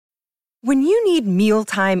When you need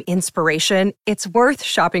mealtime inspiration, it's worth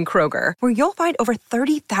shopping Kroger, where you'll find over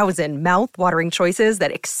 30,000 mouth-watering choices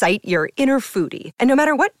that excite your inner foodie. And no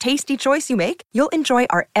matter what tasty choice you make, you'll enjoy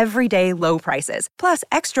our everyday low prices, plus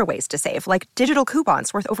extra ways to save, like digital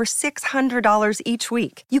coupons worth over $600 each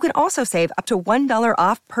week. You can also save up to $1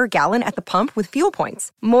 off per gallon at the pump with fuel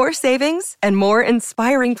points. More savings and more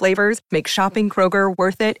inspiring flavors make shopping Kroger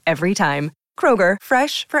worth it every time. Kroger,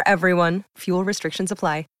 fresh for everyone. Fuel restrictions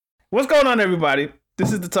apply. What's going on, everybody?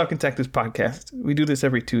 This is the Talking Tactics podcast. We do this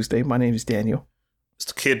every Tuesday. My name is Daniel. It's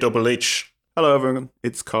the Kid Double H. Hello, everyone.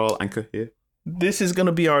 It's Carl Anchor here. This is going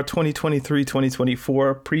to be our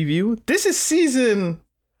 2023-2024 preview. This is season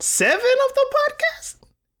 7 of the podcast?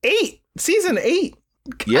 8. Season 8.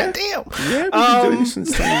 God Yeah. damn. Yeah, we've been doing this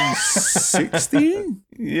since 2016.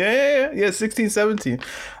 Yeah, 16, 17.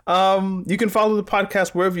 You can follow the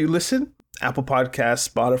podcast wherever you listen. Apple Podcasts,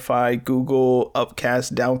 Spotify, Google,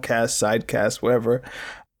 Upcast, Downcast, Sidecast, wherever.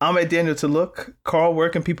 I'm at Daniel to Look. Carl, where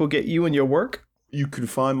can people get you and your work? You can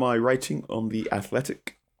find my writing on The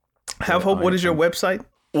Athletic. Have Hope, what is your website?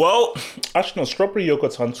 Well, actually, no, strawberry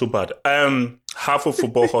yogurts aren't too bad.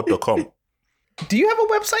 halfoffootballhot.com. Do you have a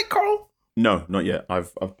website, Carl? No, not yet.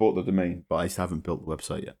 I've bought the domain, but I just haven't built the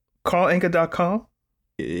website yet. CarlAnchor.com?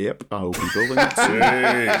 Yep, I will be building it.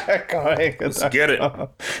 Let's get it. I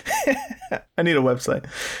need a website.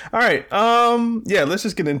 All right. Yeah, let's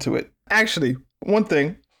just get into it. Actually, one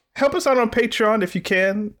thing. Help us out on Patreon if you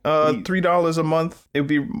can. $3 a month. It would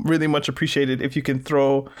be really much appreciated if you can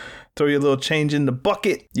throw your little change in the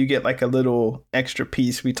bucket. You get like a little extra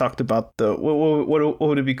piece. We talked about the what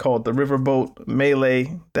would it be called? The riverboat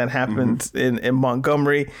melee that happened in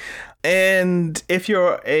Montgomery. And if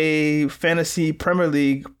you're a fantasy Premier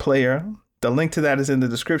League player, the link to that is in the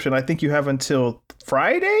description. I think you have until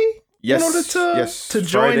Friday in order to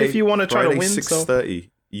join if you want to try to win. 6:30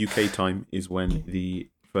 UK time is when the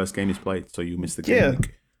first game is played, so you miss the game. Yeah.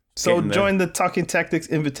 Link. So join the Talking Tactics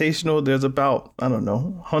Invitational. There's about,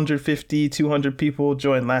 150, 200 people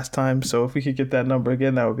joined last time. So if we could get that number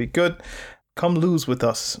again, that would be good. Come lose with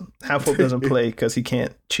us. Half Hope doesn't play because he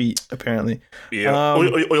can't cheat, apparently. Yeah.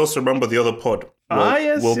 We also remember the other pod.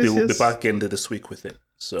 We'll be back in this week with it.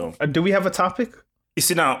 So, do we have a topic? you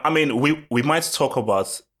see now, I mean, we might talk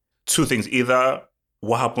about two things. Either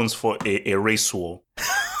what happens for a race war.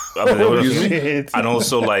 And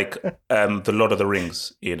also like the Lord of the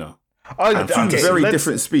Rings, Very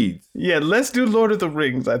different speeds. Yeah, let's do Lord of the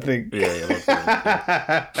Rings, I think.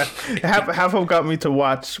 Yeah. Half of got me to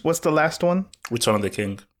watch, what's the last one? Return of the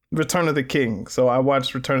King. Return of the King. So I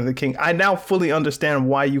watched Return of the King. I now fully understand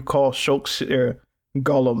why you call Shropshire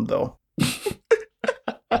Gollum, though.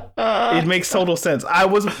 It makes total sense. I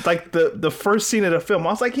was like, the first scene of the film, I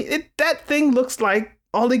was like, that thing looks like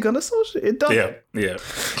Ole Gunnar Solskjaer. It does. Yeah.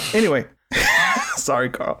 Anyway, sorry,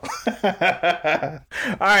 Carl. All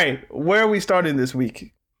right, where are we starting this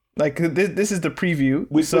week? Like this is the preview.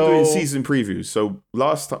 We're doing season previews. So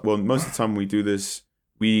most of the time we do this,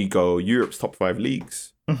 we go Europe's top 5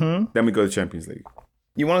 leagues. Mm-hmm. Then we go to Champions League.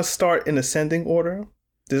 You want to start in ascending order?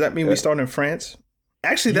 Does that mean we start in France?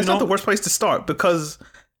 Actually, that's not the worst place to start because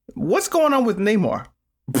what's going on with Neymar?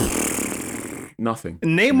 Nothing.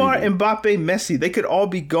 Neymar, Mbappe, Messi, they could all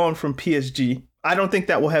be gone from PSG. I don't think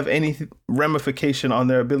that will have any ramification on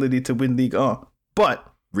their ability to win Ligue 1. But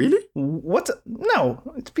really? No,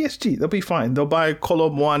 it's PSG. They'll be fine. They'll buy Kolo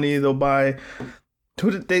Muani. They'll buy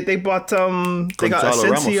they bought they got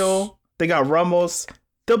Asensio. Ramos. They got Ramos.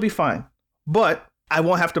 They'll be fine. But I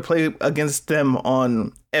won't have to play against them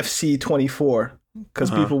on FC 24 because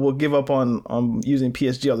people will give up on using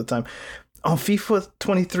PSG all the time. On FIFA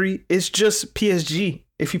 23, it's just PSG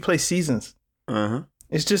if you play seasons.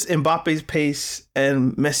 It's just Mbappe's pace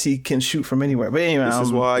and Messi can shoot from anywhere. But anyway, this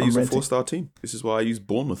is why I use a 4-star team. This is why I use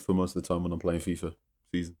Bournemouth for most of the time when I'm playing FIFA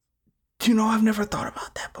season. Do you know, I've never thought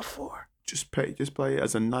about that before. Just play it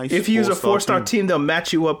as a nice. If you use a 4-star team, they'll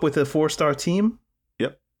match you up with a 4-star team.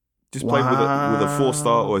 Yep. Just play with a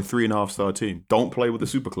 4-star or a 3.5-star team. Don't play with the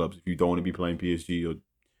super clubs if you don't want to be playing PSG or.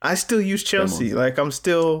 I still use Chelsea. Like I'm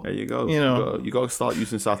still. There you go. You got to start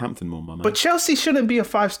using Southampton more, my man. But Chelsea shouldn't be a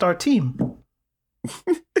 5-star team.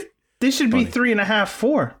 This should be 3.5,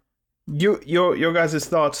 4. Your guys'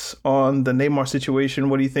 thoughts on the Neymar situation?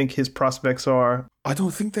 What do you think his prospects are? I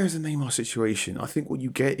don't think there's a Neymar situation. I think what you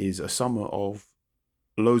get is a summer of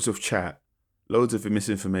loads of chat, loads of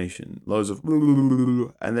misinformation, loads of,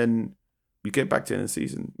 and then we get back to the end of the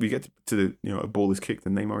season. We get to the a ball is kicked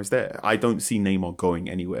and Neymar is there. I don't see Neymar going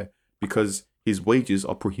anywhere because his wages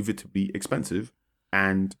are prohibitively expensive,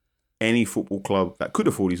 and any football club that could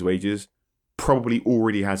afford his wages probably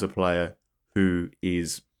already has a player who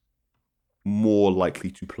is more likely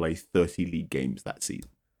to play 30 league games that season.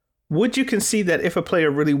 Would you concede that if a player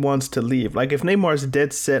really wants to leave, like if Neymar's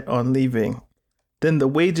dead set on leaving, then the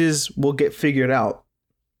wages will get figured out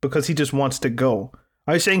because he just wants to go?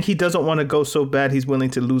 Are you saying he doesn't want to go so bad he's willing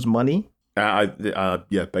to lose money?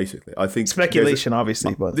 Yeah, basically. I think speculation,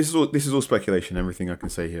 obviously, but this is all speculation. Everything I can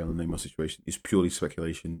say here on the Neymar situation is purely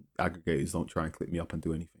speculation. Aggregators don't try and click me up and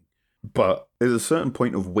do anything. But there's a certain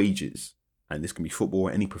point of wages, and this can be football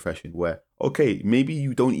or any profession, where, okay, maybe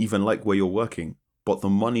you don't even like where you're working, but the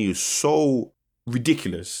money is so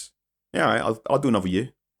ridiculous. Yeah, all right, I'll do another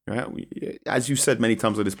year. Right? As you said many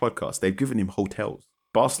times on this podcast, they've given him hotels.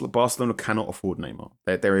 Barcelona cannot afford Neymar.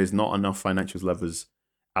 There is not enough financial levers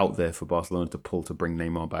out there for Barcelona to pull to bring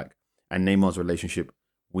Neymar back. And Neymar's relationship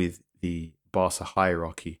with the Barca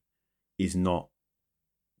hierarchy is not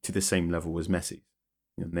to the same level as Messi.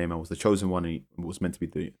 You know, Neymar was the chosen one. He was meant to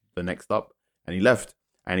be the next up, and he left.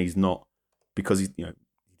 And he's not, because he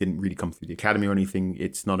didn't really come through the academy or anything.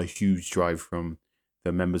 It's not a huge drive from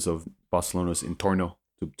the members of Barcelona's entorno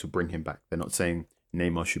to bring him back. They're not saying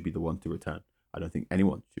Neymar should be the one to return. I don't think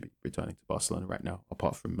anyone should be returning to Barcelona right now,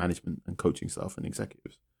 apart from management and coaching staff and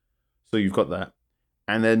executives. So you've got that.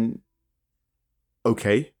 And then,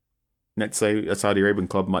 okay, let's say a Saudi Arabian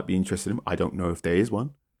club might be interested in him. I don't know if there is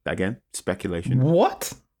one. Again, speculation.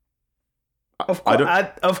 What?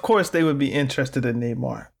 Of course they would be interested in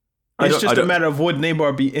Neymar. It's just a matter of would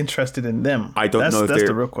Neymar be interested in them? I don't know if that's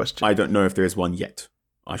the real question. I don't know if there is one yet,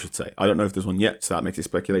 I should say. I don't know if there's one yet, so that makes it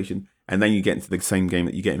speculation. And then you get into the same game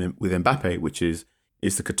that you get with Mbappe, which is the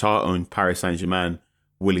Qatar-owned Paris Saint-Germain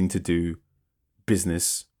willing to do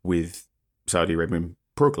business with Saudi Arabian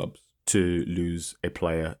pro clubs to lose a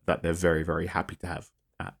player that they're very, very happy to have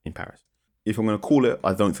in Paris? If I'm going to call it,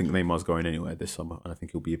 I don't think Neymar's going anywhere this summer, and I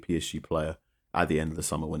think he'll be a PSG player at the end of the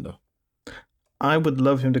summer window. I would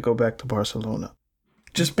love him to go back to Barcelona.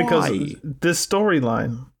 Just because this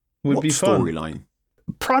storyline would be fun. What storyline?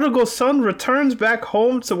 Prodigal son returns back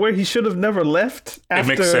home to where he should have never left.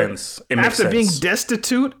 After, it makes sense. After being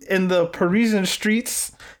destitute in the Parisian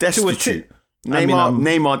streets. Destitute.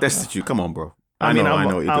 Neymar destitute. Come on, bro. I know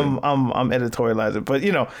what you're doing. I'm editorializing, but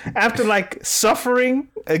after like suffering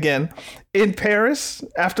again in Paris,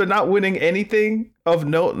 after not winning anything of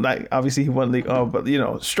note, like obviously he won league, but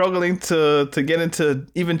struggling to get into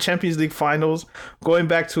even Champions League finals, going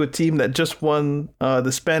back to a team that just won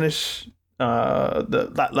the Spanish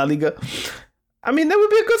the La Liga. I mean, that would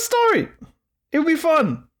be a good story. It would be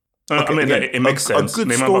fun. It makes sense. A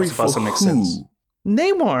good story for who? Makes sense.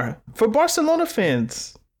 Neymar for Barcelona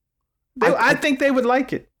fans. I think they would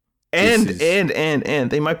like it. And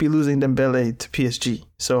they might be losing Dembele to PSG.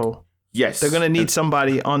 So yes, they're going to need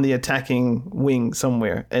somebody on the attacking wing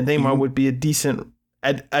somewhere. And Neymar would be a decent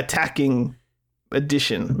attacking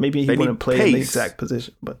addition. Maybe he wouldn't play in the exact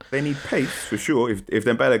position, but they need pace for sure. If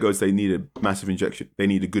Dembele goes, they need a massive injection. They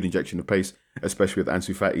need a good injection of pace, especially with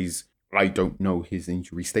Ansu Fati's. I don't know his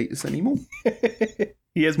injury status anymore.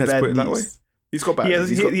 He has bad knees. He's got bad. He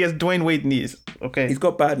has Dwayne Wade knees. Okay, he's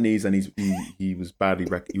got bad knees, and he was badly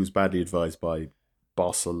advised by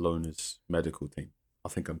Barcelona's medical team. I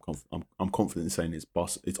think I'm confident in saying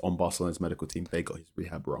it's on Barcelona's medical team. They got his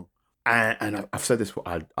rehab wrong, and I've said this.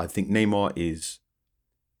 I think Neymar is,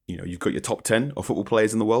 you've got your top 10 of football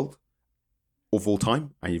players in the world of all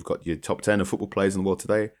time, and you've got your top 10 of football players in the world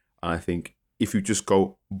today. And I think if you just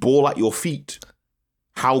go ball at your feet.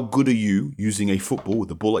 How good are you using a football with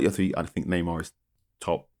the ball at your feet? I think Neymar is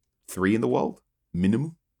top 3 in the world,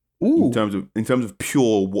 minimum. Ooh. In terms of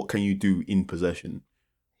pure, what can you do in possession?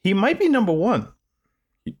 He might be number 1.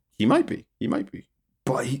 He might be.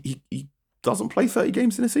 But he doesn't play 30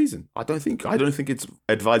 games in a season. I don't think it's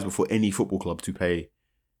advisable for any football club to pay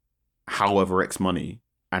however X money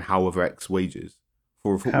and however X wages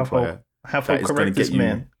for a football player. Correct this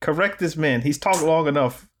man. Correct this man. He's talked long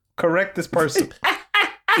enough. Correct this person.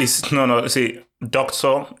 See, Doc,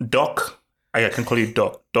 I can call you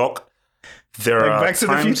Doc. There like are Back to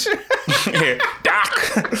times, the Future?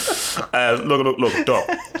 Doc. Look, Doc.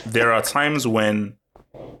 There are times when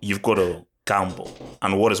you've got to gamble.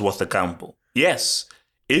 And what is worth the gamble? Yes,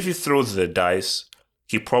 if you throw the dice,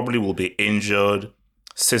 he probably will be injured.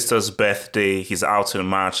 Sister's birthday, he's out in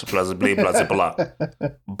March, blah, blah, blah, blah, blah.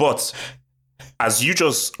 But as you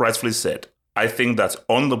just rightfully said, I think that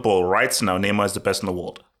on the ball right now, Neymar is the best in the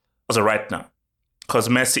world. As of right now. Because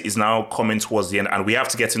Messi is now coming towards the end, and we have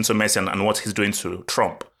to get into Messi and what he's doing to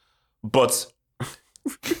Trump. But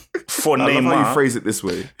for Neymar... I love how you phrase it this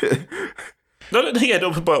way. Look,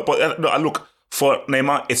 for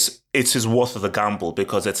Neymar, it is worth the gamble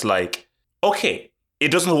because it's like, okay,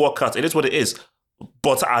 it doesn't work out. It is what it is.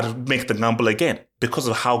 but I'd make the gamble again because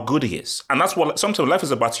of how good he is. And that's what sometimes life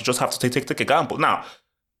is about. You just have to take a gamble. Now,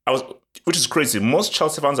 which is crazy. Most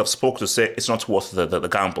Chelsea fans have spoken to say it's not worth the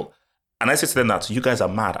gamble. And I say to them that you guys are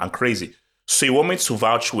mad and crazy. So you want me to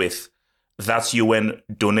vouch with that UN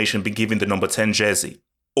donation being given the number 10 jersey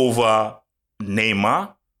over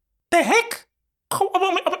Neymar? The heck?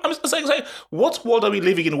 I'm saying, what world are we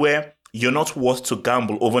living in where you're not worth to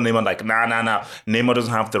gamble over Neymar? Like, nah. Neymar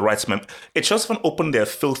doesn't have the right. It's just when open their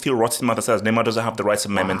filthy, rotten mouth that says Neymar doesn't have the right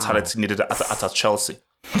mentality needed at Chelsea.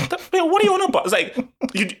 What are you on about? It's like,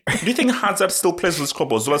 do you think Hazard still plays with this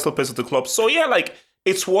club or Zola still plays with the club? So yeah, like,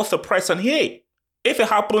 it's worth the price. And hey, if it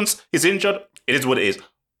happens, he's injured, it is what it is.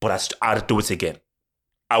 But I'd do it again.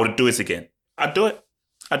 I would do it again. I'd do it.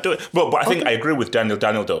 But I think I agree with Daniel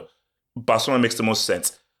though. Barcelona makes the most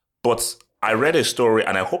sense. But I read a story,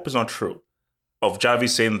 and I hope it's not true, of Xavi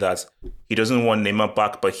saying that he doesn't want Neymar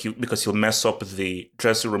back because he'll mess up the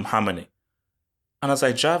dressing room harmony. And I was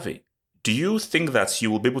like, Xavi, do you think that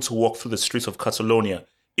you will be able to walk through the streets of Catalonia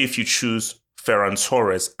if you choose Ferran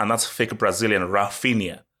Torres and that's fake Brazilian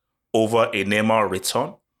Rafinha over a Neymar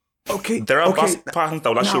return? Okay. There are fans that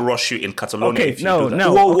will actually rush you in Catalonia if you do that.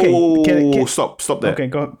 Whoa. Stop there. Okay,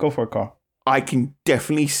 go for it, Carl. I can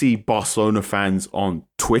definitely see Barcelona fans on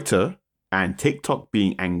Twitter and TikTok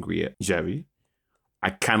being angry at Xavi.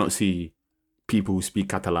 I cannot see people who speak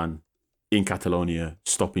Catalan in Catalonia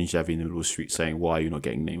stopping Xavi in the middle of the street saying, why are you not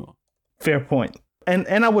getting Neymar? Fair point. And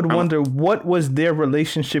I would wonder, what was their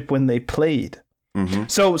relationship when they played? Mm-hmm.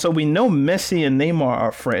 So we know Messi and Neymar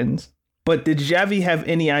are friends, but did Xavi have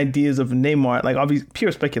any ideas of Neymar? Like, obviously,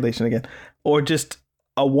 pure speculation again, or just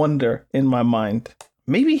a wonder in my mind.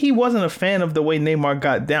 Maybe he wasn't a fan of the way Neymar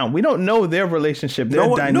got down. We don't know their relationship, their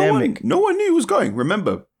dynamic. No one knew he was going.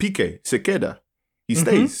 Remember, Piqué, Sequeira, he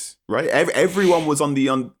stays, right? Everyone was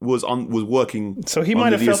was working. So he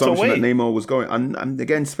might have felt assumption away that Neymar was going. And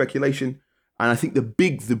again, speculation. And I think the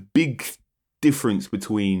big difference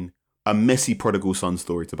between a Messi prodigal son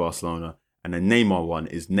story to Barcelona and a Neymar one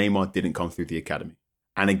is Neymar didn't come through the academy.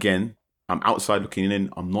 And again, I'm outside looking in.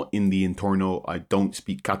 I'm not in the entorno. I don't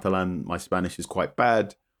speak Catalan. My Spanish is quite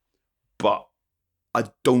bad. But I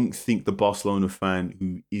don't think the Barcelona fan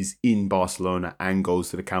who is in Barcelona and goes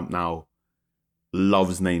to the Camp Nou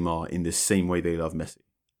loves Neymar in the same way they love Messi.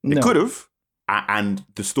 They could have. And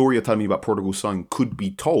the story you're telling me about Prodigal Son could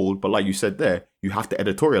be told. But like you said there, you have to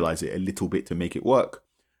editorialize it a little bit to make it work.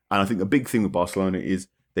 And I think the big thing with Barcelona is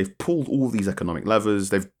they've pulled all these economic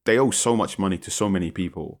levers. They owe so much money to so many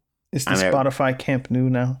people. It's the Spotify Camp Nou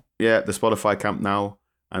now. Yeah, the Spotify Camp Nou,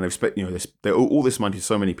 and they've spent they owe all this money to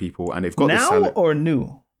so many people, and they've got now this or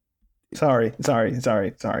new. Sorry. And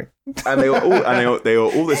they owe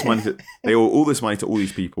all this money to all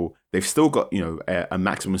these people. They've still got a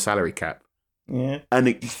maximum salary cap. Yeah, and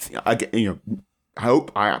I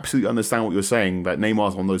absolutely understand what you're saying, that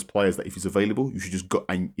Neymar's one of those players that if he's available, you should just go.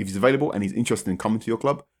 And if he's available and he's interested in coming to your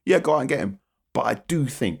club, yeah, go out and get him. But I do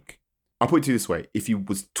think, I'll put it to you this way: if he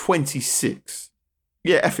was 26,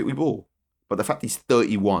 yeah, F it, we ball. But the fact he's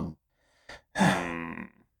 31. I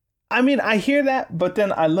mean, I hear that, but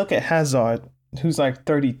then I look at Hazard, who's like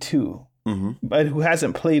 32, but who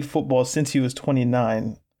hasn't played football since he was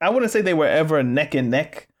 29. I wouldn't say they were ever neck and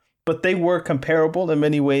neck, but they were comparable in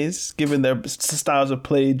many ways, given their styles of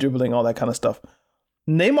play, dribbling, all that kind of stuff.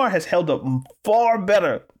 Neymar has held up far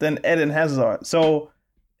better than Eden Hazard. So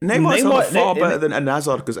Neymar's held up far better than Eden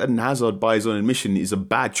Hazard, because Eden Hazard, by his own admission, is a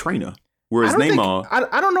bad trainer. Whereas Neymar...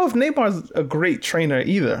 I don't know if Neymar's a great trainer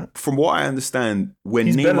either. From what I understand, when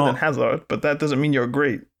he's Neymar... better than Hazard, but that doesn't mean you're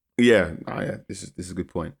great. Yeah, this is a good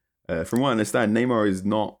point. From what I understand, Neymar is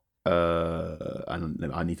not...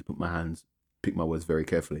 I need to pick my words very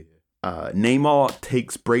carefully. Neymar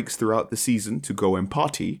takes breaks throughout the season to go and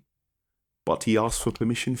party, but he asks for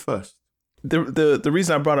permission first. The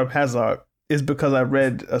reason I brought up Hazard is because I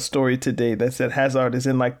read a story today that said Hazard is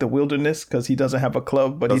in like the wilderness because he doesn't have a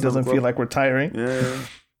club, but he doesn't feel like retiring. Yeah.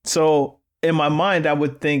 So in my mind, I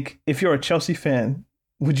would think, if you're a Chelsea fan,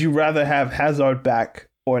 would you rather have Hazard back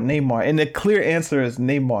or Neymar? And the clear answer is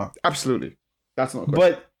Neymar. Absolutely. That's not a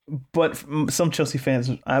question. But some Chelsea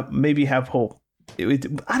fans maybe have hope.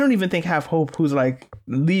 I don't even think have hope, who's like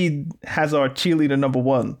lead Hazard cheerleader number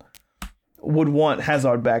one, would want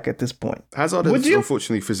Hazard back at this point. Hazard is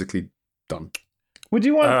unfortunately physically done. Would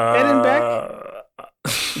you want Eden back?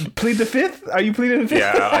 Plead the fifth? Are you pleading the fifth?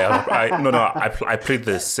 Yeah, I plead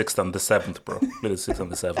the 6th and the 7th, bro. Plead the 6th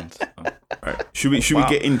and the 7th. Right. Should we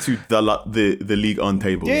get into the league on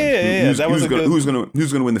table? Yeah. Who's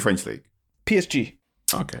gonna win the French league? PSG.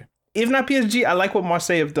 Okay. If not PSG, I like what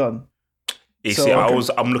Marseille have done.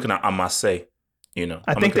 I'm looking at Marseille. You know,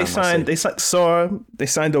 I think they signed Sarr, they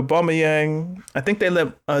signed Aubameyang. I think they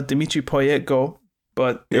let Dimitri Payet go,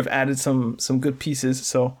 but they've added some good pieces.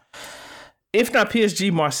 So if not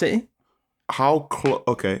PSG, Marseille.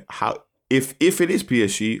 If it is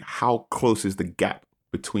PSG, how close is the gap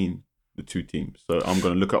between the two teams? So I'm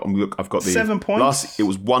going to look up. I've got the 7 points. It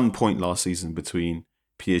was 1 point last season between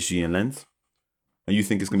PSG and Lens, and you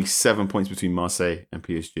think it's going to be 7 points between Marseille and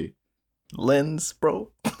PSG? Lens,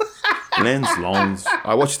 bro. Lens.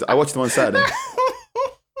 I watched them on Saturday.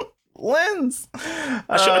 Lens.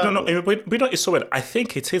 Actually, I don't know. We don't. It's so weird. I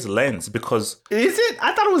think it is Lens because Is it?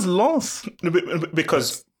 I thought it was Lens.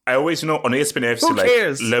 because I always on ESPN FC Who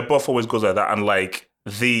cares? Le Boeuf always goes like that, and like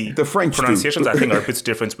the French pronunciations do. I think are a bit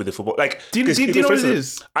different with the football. Like, Do you know what it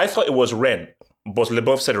is? I thought it was Rennes, but Le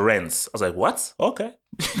Boeuf said Rennes. I was like, what? Okay.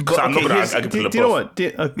 But, I'm not okay, going to argue do with you know Le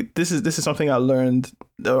Boeuf. what? This is something I learned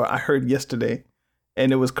or I heard yesterday,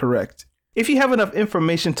 and it was correct. If you have enough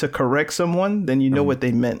information to correct someone, then you know what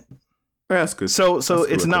they meant. Yeah, that's good. So That's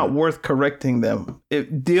it's good. not worth correcting them.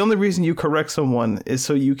 The only reason you correct someone is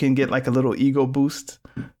so you can get like a little ego boost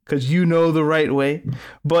because you know the right way.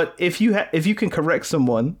 But if you can correct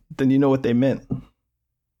someone, then you know what they meant.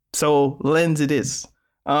 So Lens it is.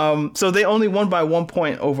 So they only won by 1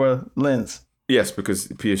 point over Lens. Yes, because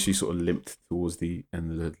PSG sort of limped towards the end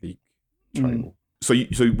of the league triangle. So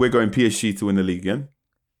we're going PSG to win the league again.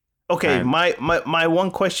 Okay, And- my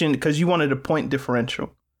one question, because you wanted a point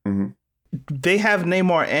differential. Mm-hmm. They have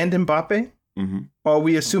Neymar and Mbappe? Mm-hmm. Or are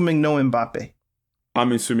we assuming no Mbappe?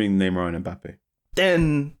 I'm assuming Neymar and Mbappe.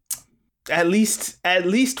 Then at least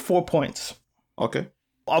 4 points. Okay.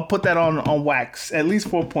 I'll put that on wax. At least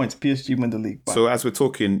 4 points. PSG win the league. So as we're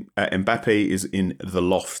talking, Mbappe is in the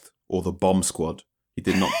loft or the bomb squad. He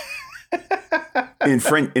did not. In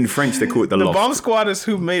French, they call it the loft. The bomb squad is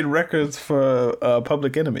who made records for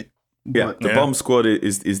Public Enemy. Yeah, the bomb squad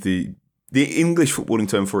is the English footballing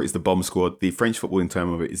term for it is the bomb squad. The French footballing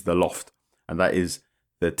term of it is the loft, and that is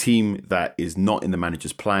the team that is not in the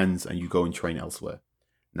manager's plans, and you go and train elsewhere.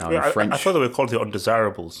 Now, Yeah, in French, I thought they were called the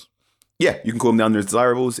undesirables. yeah, you can call them the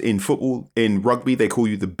undesirables. In football, in rugby, they call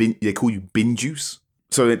you bin juice.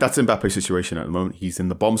 So that's Mbappe's situation at the moment. He's in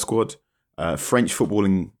the bomb squad. French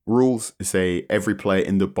footballing rules say every player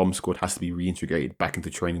in the bomb squad has to be reintegrated back into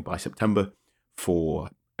training by September for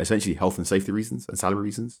essentially health and safety reasons and salary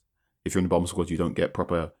reasons. If you're in the bomb squad, you don't get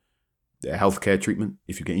proper healthcare treatment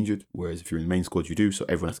if you get injured, whereas if you're in the main squad, you do. So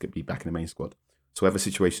everyone has to be back in the main squad. So whatever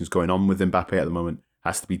situation is going on with Mbappe at the moment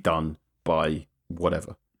has to be done by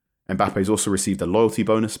whatever. Mbappe's also received a loyalty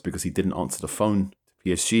bonus because he didn't answer the phone to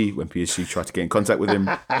PSG when PSG tried to get in contact with him.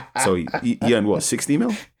 So he earned what, 60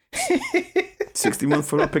 mil? 60 mil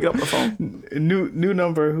for not picking up the phone. New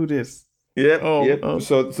number. Who this? Yeah. Oh.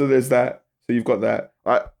 So there's that. So you've got that.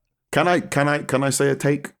 Can I say a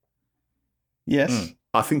take? Yes.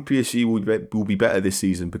 I think PSG will be better this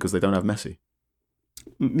season because they don't have Messi.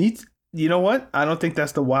 You know what? I don't think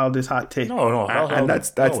that's the wildest hot take. No. And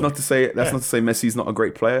that's not to say not to say Messi's not a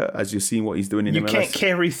great player, as you're seeing what he's doing in You MLS. can't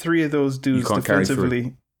carry three of those dudes You can't carry three.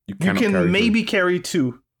 defensively. You cannot carry can maybe three. carry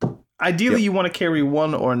two. Ideally, you want to carry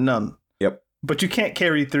one or none. Yep. But you can't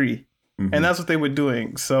carry three. Mhm. And that's what they were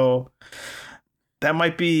doing. So that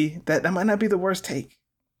might not be the worst take.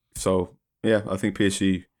 So yeah, I think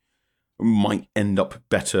PSG might end up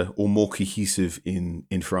better or more cohesive in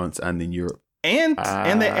France and in Europe. And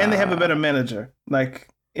they have a better manager. Like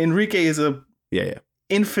Enrique is a Yeah.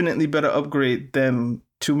 infinitely better upgrade than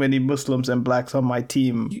too many Muslims and blacks on my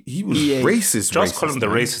team. He was EA. racist. Just call him the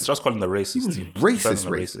man. racist. Just call him the racist. He was team.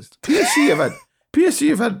 racist. PSG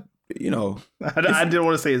have had, you know, I didn't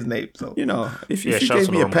want to say his name. So if Yeah, you shouts gave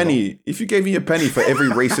to me a Ronaldo. penny, for every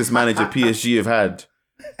racist manager PSG have had,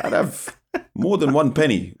 I'd have more than one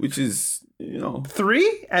penny, which is,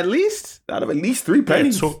 three at least. I'd have at least three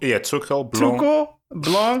pennies. Tuchel, Blanc, Tuchel,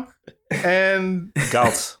 Blanc, and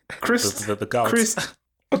Galt. Chris. The Galt. Chris.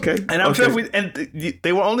 Okay. And I'm okay. sure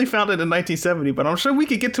they were only founded in 1970, but I'm sure we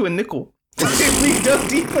could get to a nickel if we dug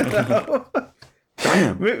deep enough.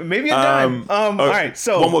 Damn. Maybe a dime. All right.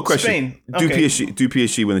 So one more question: Spain. Do Okay.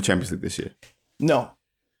 PSG win the Champions League this year? No.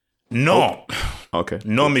 No. Okay.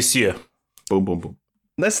 No, monsieur. Boom, boom, boom.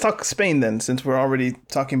 Let's talk Spain then, since we're already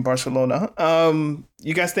talking Barcelona.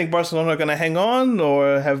 You guys think Barcelona are going to hang on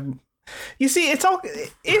or have? You see, it's all.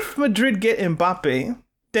 If Madrid get Mbappe,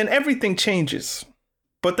 then everything changes.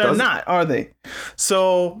 But they're Does it? not, are they?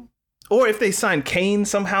 So, or if they sign Kane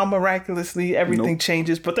somehow miraculously, everything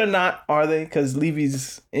changes. But they're not, are they? Because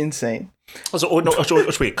Levy's insane. So,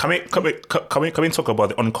 wait. Can we talk about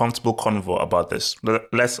the uncomfortable convo about this?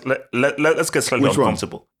 Let's get slightly Which one?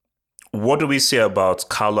 uncomfortable. What do we say about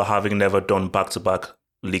Carlo having never done back-to-back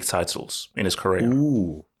league titles in his career?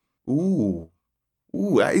 Ooh,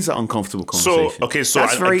 that is an uncomfortable conversation. So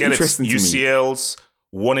that's very I get interesting it. to me. UCL's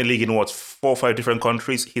won a league in 4 or 5 different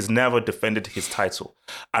countries. He's never defended his title.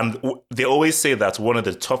 And they always say that one of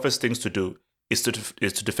the toughest things to do is to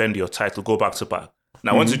defend your title, go back to back.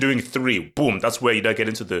 Now, once you're doing 3, boom, that's where you don't get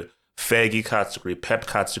into the Fergie category, Pep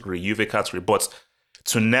category, Juve category. But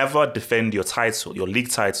to never defend your title, your league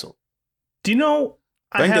title. Do you know?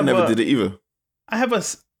 Wenger never did it either. I have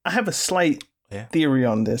a slight theory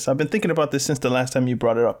on this. I've been thinking about this since the last time you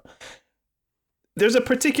brought it up. There's a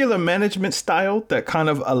particular management style that kind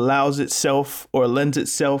of allows itself or lends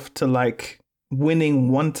itself to like winning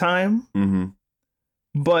one time. Mm-hmm.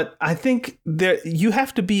 But I think you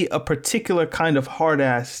have to be a particular kind of hard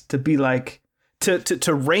ass to be like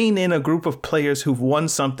to rein in a group of players who've won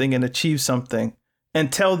something and achieved something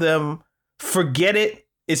and tell them, forget it.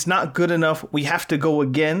 It's not good enough. We have to go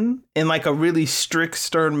again in like a really strict,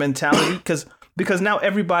 stern mentality because now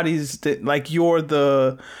everybody's like you're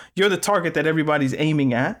the target that everybody's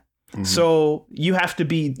aiming at. Mm-hmm. So you have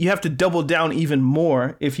to double down even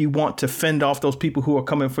more if you want to fend off those people who are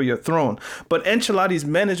coming for your throne. But Ancelotti's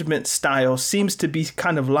management style seems to be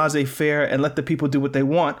kind of laissez-faire and let the people do what they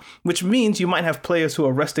want, which means you might have players who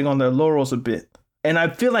are resting on their laurels a bit. And I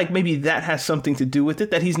feel like maybe that has something to do with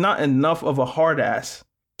it, that he's not enough of a hard ass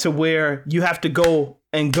to where you have to go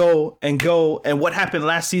and go and go. And what happened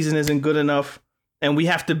last season isn't good enough. And we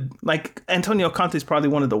have to, like, Antonio Conte is probably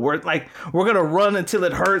one of the worst. Like, we're going to run until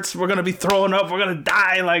it hurts. We're going to be throwing up. We're going to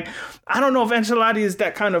die. Like, I don't know if Ancelotti is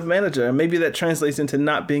that kind of manager. And maybe that translates into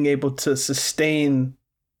not being able to sustain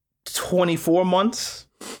 24 months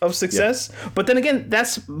of success. Yeah. But then again,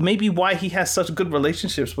 that's maybe why he has such good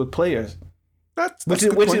relationships with players.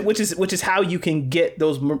 Which is how you can get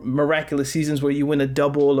those miraculous seasons where you win a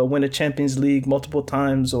double or win a Champions League multiple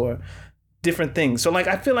times or different things. So like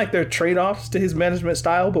I feel like there are trade-offs to his management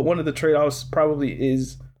style, but one of the trade-offs probably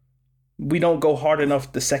is we don't go hard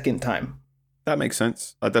enough the second time. That makes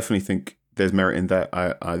sense. I definitely think there's merit in that.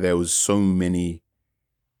 There was so many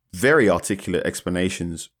very articulate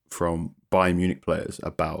explanations from Bayern Munich players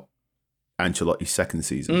about Ancelotti's second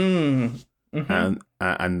season. Mm-hmm.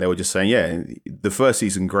 And they were just saying, yeah, the first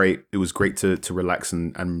season great. It was great to relax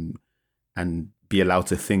and be allowed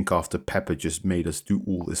to think after Pep just made us do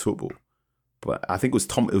all this football. But I think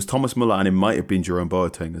it was Thomas Muller and it might have been Jerome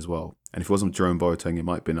Boateng as well. And if it wasn't Jerome Boateng, it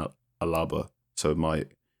might have been Alaba. So it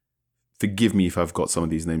might forgive me if I've got some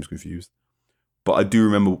of these names confused. But I do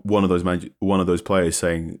remember one of those players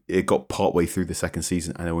saying it got partway through the second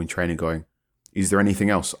season and they were in training going, is there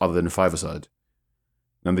anything else other than a five-a-side?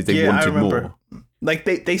 And they wanted more. Like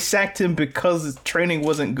they sacked him because training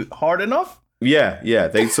wasn't hard enough. Yeah.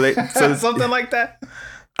 So something like that.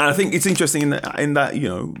 And I think it's interesting in that you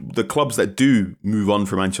know the clubs that do move on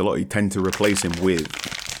from Ancelotti tend to replace him with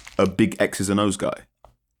a big X's and O's guy.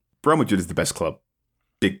 Real Madrid is the best club,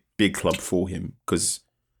 big club for him because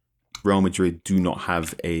Real Madrid do not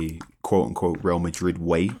have a quote unquote Real Madrid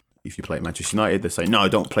way. If you play at Manchester United, they say no,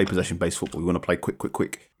 don't play possession based football. We want to play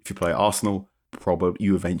quick. If you play at Arsenal, probably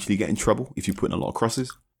you eventually get in trouble if you put in a lot of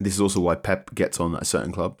crosses. This is also why Pep gets on at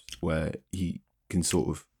certain clubs where he can sort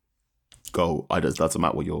of go, doesn't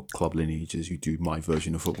matter what your club lineage is, you do my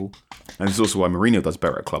version of football. And it's also why Mourinho does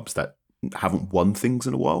better at clubs that haven't won things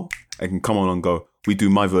in a while. They can come on and go, we do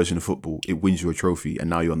my version of football, it wins you a trophy, and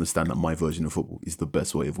now you understand that my version of football is the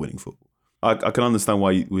best way of winning football. I can understand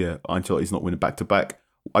why Ancelotti's not winning back-to-back.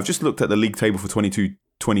 I've just looked at the league table for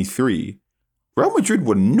 22-23. Real Madrid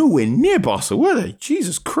were nowhere near Barca, were they?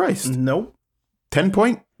 Jesus Christ. Nope.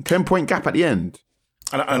 10-point gap at the end.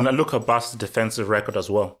 And I look at Barca's defensive record as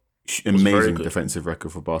well. Amazing defensive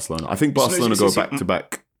record for Barcelona. I think Barcelona go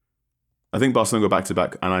back-to-back.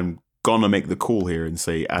 And I'm going to make the call here and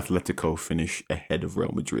say Atletico finish ahead of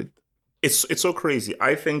Real Madrid. It's so crazy.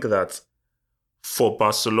 I think that for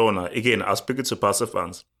Barcelona, again, I was speaking to Barca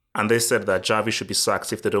fans, and they said that Xavi should be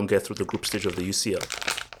sacked if they don't get through the group stage of the UCL.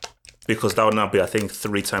 Because that would now be, I think,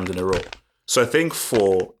 3 times in a row. So I think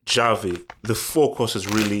for Xavi, the focus is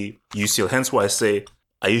really UCL. Hence why I say,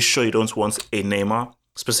 are you sure you don't want a Neymar?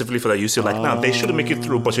 Specifically for that UCL. Like, now, they shouldn't make it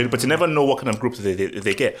through, but you never know what kind of group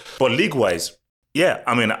they get. But league-wise, yeah,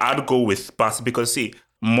 I mean, I'd go with Barca because, see,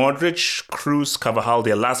 Modric, Kroos, Carvajal,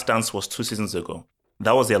 their last dance was 2 seasons ago.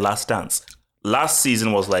 That was their last dance. Last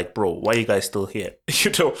season was like, bro, why are you guys still here?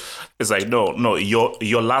 You know, it's like, no,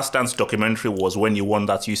 your last dance documentary was when you won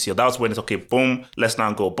that UCL. That was when it's okay, boom, let's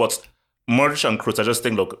now go. But Modric and Kroos, I just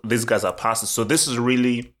think, look, these guys are passes. So this is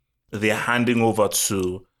really, they're handing over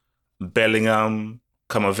to Bellingham,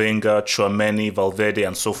 Camavinga, Tchouaméni, Valverde,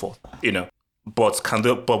 and so forth. But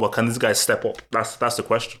can these guys step up? That's the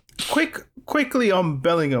question. Quickly on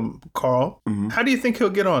Bellingham, Carl. Mm-hmm. How do you think he'll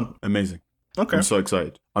get on? Amazing. Okay. I'm so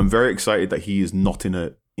excited. I'm very excited that he is not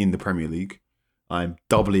in the Premier League. I'm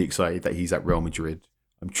doubly excited that he's at Real Madrid.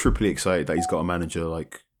 I'm triply excited that he's got a manager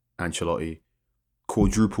like Ancelotti.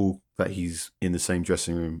 Quadruple that he's in the same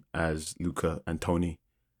dressing room as Luka and Tony.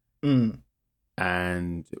 Mm.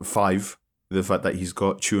 And 5, the fact that he's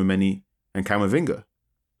got Tchouaméni and Camavinga,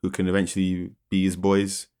 who can eventually be his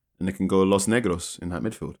boys and they can go Los Negros in that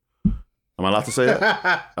midfield. Am I allowed to say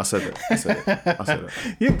that? I said that.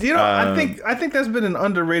 I think that's been an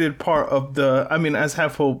underrated part of as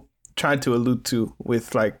Halfhope tried to allude to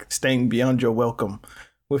with like staying beyond your welcome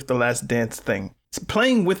with the Last Dance thing.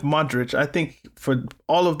 Playing with Modric, I think for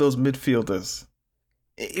all of those midfielders,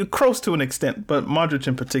 Kroos to an extent, but Modric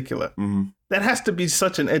in particular, that has to be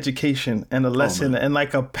such an education and a lesson and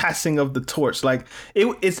like a passing of the torch. Like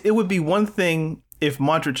it would be one thing if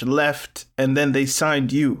Modric left and then they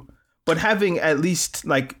signed you, but having at least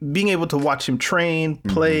like being able to watch him train,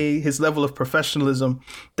 play, his level of professionalism,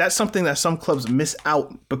 that's something that some clubs miss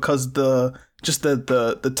out because the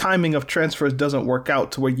timing of transfers doesn't work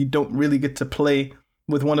out to where you don't really get to play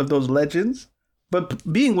with one of those legends.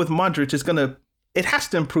 But being with Modric it has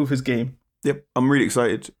to improve his game. Yep, I'm really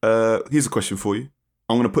excited. Here's a question for you.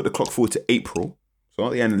 I'm going to put the clock forward to April. So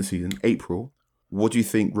at the end of the season, April, what do you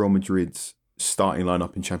think Real Madrid's starting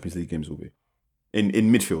lineup in Champions League games will be? In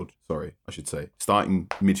midfield, sorry, I should say. Starting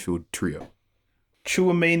midfield trio.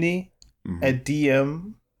 Tchouaméni at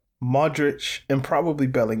DM, Modric, and probably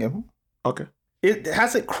Bellingham. Okay.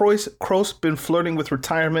 Hasn't Kroos been flirting with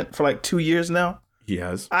retirement for like 2 years now? He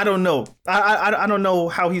has. I don't know. I don't know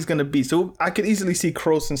how he's going to be. So I could easily see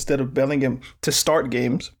Kroos instead of Bellingham to start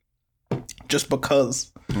games just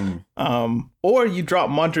because. Or you drop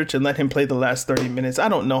Modric and let him play the last 30 minutes. I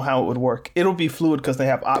don't know how it would work. It'll be fluid because they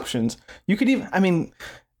have options. You could even,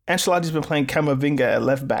 Ancelotti's been playing Camavinga at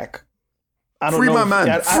left back. I don't know. Free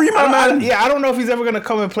my man. I don't know if he's ever going to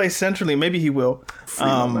come and play centrally. Maybe he will. Free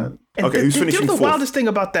my man. Okay, who's finishing fourth? The wildest thing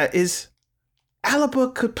about that is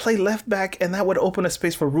Alaba could play left back and that would open a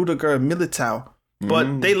space for Rudiger and Militao.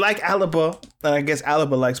 But they like Alaba, and I guess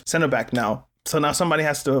Alaba likes center back now. So now somebody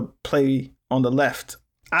has to play on the left.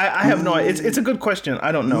 I have no idea. It's a good question.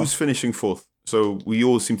 I don't know. Who's finishing fourth? So we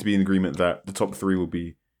all seem to be in agreement that the top 3 will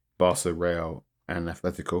be Barca, Real, and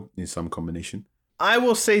Atletico in some combination. I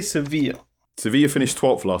will say Sevilla. Sevilla finished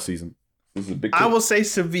 12th last season. This is a big. I will say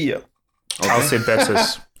Sevilla. Okay. I'll say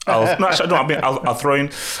Betis. I'll throw in.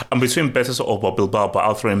 I'm between Betis or Bilbao, but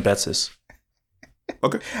I'll throw in Betis.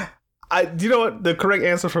 Okay. Do you know what the correct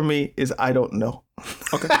answer for me is? I don't know.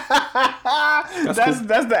 Okay.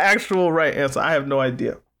 That's the actual right answer. I have no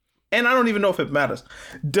idea, and I don't even know if it matters.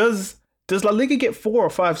 Does La Liga get 4 or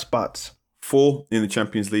 5 spots? 4 in the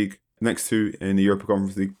Champions League, next 2 in the Europa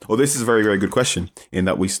Conference League. Well, this is a very, very good question in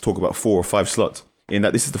that we talk about 4 or 5 slots. In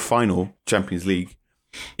that this is the final Champions League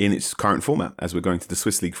in its current format, as we're going to the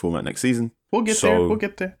Swiss League format next season. We'll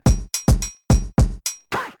get there.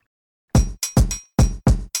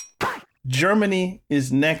 Germany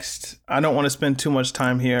is next. I don't want to spend too much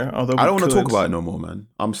time here, although I don't want to talk about it no more, man.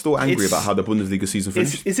 I'm still angry about how the Bundesliga season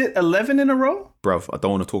finished. Is it 11 in a row? Bruv, I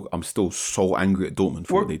don't want to talk. I'm still so angry at Dortmund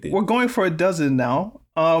for what they did. We're going for a dozen now.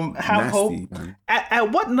 Have hope.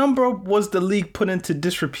 At what number was the league put into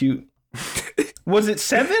disrepute? Was it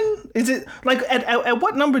 7? Is it like at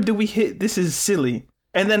what number do we hit? This is silly.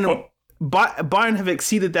 And then Bayern have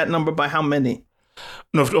exceeded that number by how many?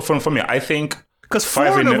 No, for me, I think because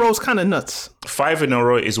 4 in a row is kind of nuts. 5 in a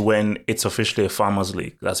row is when it's officially a farmers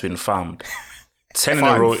league that's been farmed. 10 in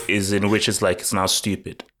a row is in which it's like it's now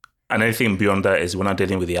stupid, and anything beyond that is we're not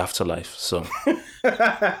dealing with the afterlife. So,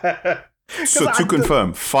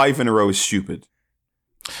 confirm, 5 in a row is stupid.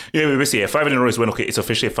 Yeah, basically, 5 in a row is when it's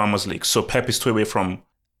officially a farmers league. So Pep is 2 away from.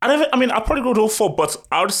 I'll probably go to all 4, but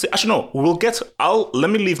I'll just say actually no. Let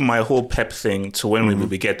me leave my whole Pep thing to when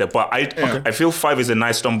we get there. But I feel 5 is a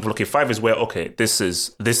nice number. Okay, 5 is where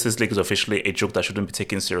this league is officially a joke that shouldn't be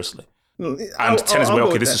taken seriously. And 10 is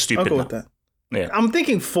where this is stupid. I'll go with that. Yeah, I'm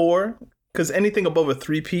thinking 4 because anything above a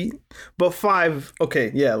 3-peat, but 5.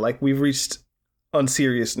 Okay, yeah, like we've reached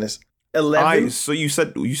unseriousness. 11. So you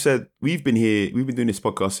said we've been doing this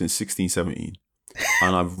podcast since 16-17.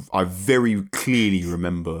 And I very clearly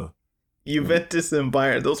remember Juventus and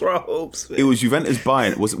Bayern. Those were our hopes. Man. It was Juventus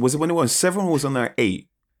Bayern. Was it when it was 7 or was on there at 8?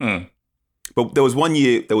 But there was one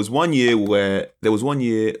season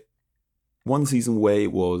where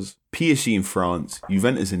it was PSG in France,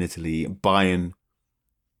 Juventus in Italy, Bayern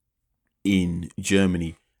in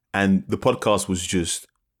Germany, And the podcast was just,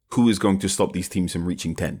 who is going to stop these teams from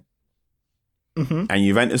reaching 10? Mm-hmm. And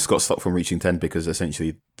Juventus got stopped from reaching 10 because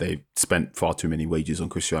essentially they spent far too many wages on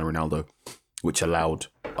Cristiano Ronaldo, which allowed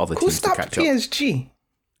other Who teams to stopped catch up. PSG?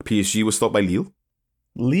 PSG was stopped by Lille.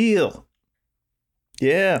 Lille.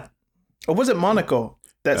 Yeah. Or was it Monaco?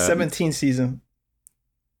 That 17 season.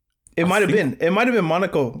 It might have been. It might have been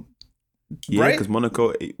Monaco. Yeah, right? because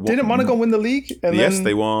Monaco... Didn't Monaco win the league? And yes, then,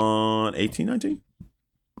 they won 18, 19?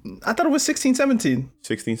 I thought it was 16, 17.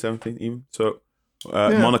 16, 17 even. So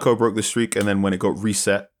Monaco broke the streak, and then when it got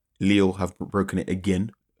reset, Lille have broken it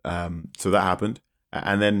again. So that happened.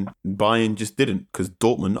 And then Bayern just didn't, because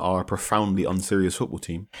Dortmund are a profoundly unserious football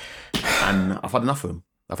team. And I've had enough of them.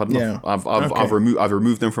 I've had enough. Yeah. I've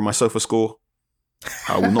removed them from my sofa score.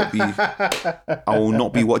 I will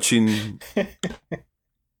not be watching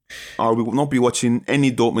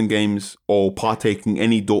any Dortmund games or partaking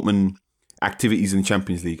any Dortmund activities in the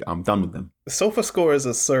Champions League. I'm done with them. Sofa score is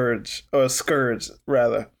a scourge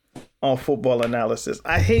rather on football analysis.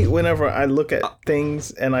 I hate whenever I look at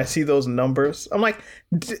things and I see those numbers. I'm like,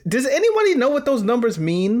 does anybody know what those numbers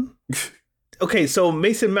mean? Okay, so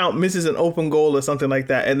Mason Mount misses an open goal or something like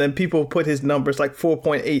that, and then people put his numbers like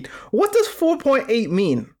 4.8. What does 4.8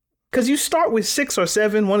 mean? Because you start with 6 or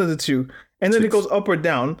 7, one of the two, and then 6. It goes up or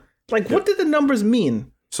down. Like, what did the numbers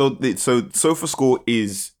mean? So Sofa Score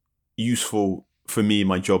is useful for me in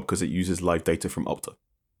my job because it uses live data from Opta.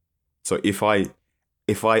 So if I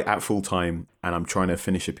at full time and I'm trying to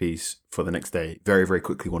finish a piece for the next day, very, very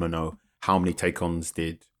quickly want to know how many take-ons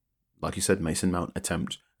did, like you said, Mason Mount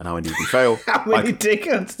attempt, and how many did he fail? How many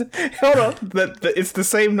take-ons? Hold on, it's the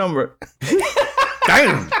same number.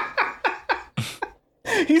 Damn.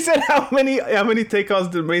 He said how many take-ons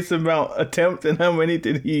did Mason Mount attempt, and how many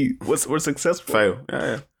did he were successful? Fail.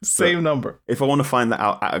 Yeah. Same number. If I want to find that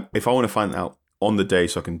out, on the day,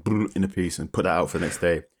 so I can in a piece and put that out for the next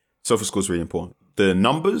day, Sofa Score is really important. The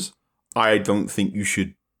numbers, I don't think you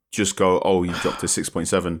should just go, oh, you dropped to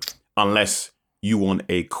 6.7, unless you want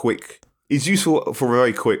a quick. It's useful for a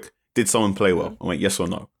very quick, did someone play well? I'm like, yes or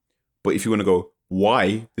no. But if you want to go,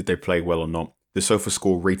 why did they play well or not? The Sofa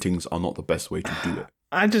Score ratings are not the best way to do it.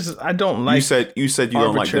 I don't like. You said you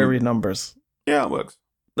don't like arbitrary numbers. Yeah, it works.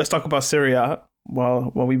 Let's talk about Serie A.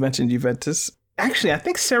 While we mentioned Juventus, actually, I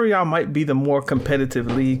think Serie A might be the more competitive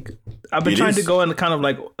league. I've been trying to go in kind of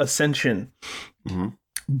like ascension,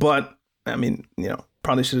 but I mean,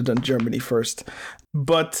 probably should have done Germany first.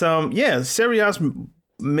 But Serie A is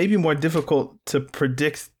maybe more difficult to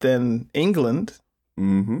predict than England.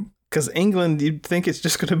 Mm-hmm. Because England, you'd think it's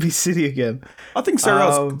just going to be City again. I think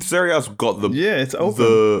Serie A's got it's open.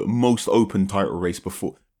 The most open title race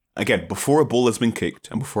before. Again, before a ball has been kicked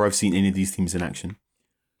and before I've seen any of these teams in action,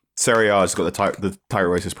 Serie A has got the title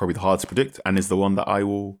race is probably the hardest to predict and is the one that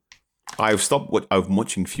I've stopped. I'm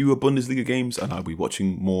watching fewer Bundesliga games and I'll be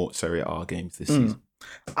watching more Serie A games this season.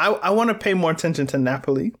 I want to pay more attention to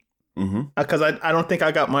Napoli because I don't think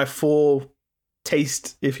I got my full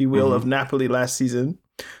taste, if you will, of Napoli last season.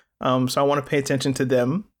 So I want to pay attention to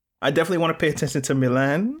them. I definitely want to pay attention to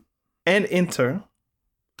Milan and Inter.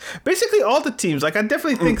 Basically, all the teams. Like, I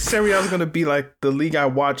definitely think Serie A is going to be like the league I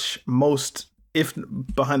watch most, if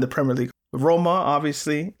behind the Premier League. Roma,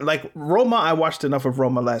 obviously. Like, Roma, I watched enough of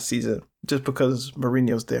Roma last season just because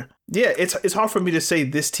Mourinho's there. Yeah, it's hard for me to say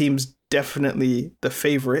this team's definitely the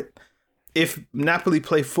favorite. If Napoli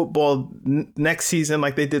play football next season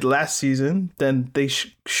like they did last season, then they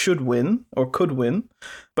should win or could win.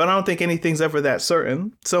 But I don't think anything's ever that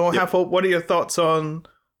certain. So, Halfhope, what are your thoughts on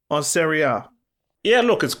Serie A? Yeah,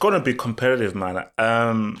 look, it's going to be competitive, man.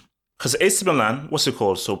 Because AC Milan, what's it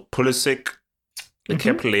called? So Pulisic, they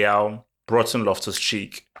kept Leao, brought in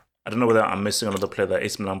Loftus-Cheek. I don't know whether I'm missing another player that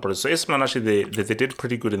AC Milan brought in. So AC Milan, actually, they did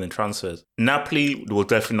pretty good in the transfers. Napoli will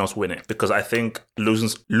definitely not win it because I think losing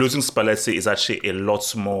Spalletti is actually a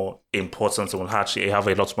lot more important and will actually have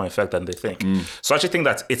a lot more effect than they think. So I actually think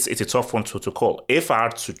that it's a tough one to call. If I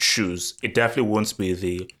had to choose, it definitely won't be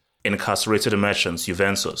the incarcerated merchants,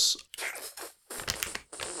 Juventus.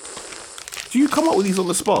 Do you come up with these on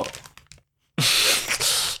the spot?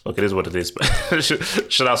 Look, it is what it is. But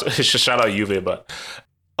shout out Juve, but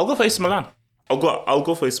I'll go for AC Milan. I'll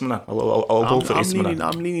go for AC Milan. I'll go for AC Milan.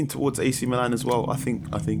 I'm leaning towards AC Milan as well. I think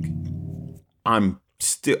I'm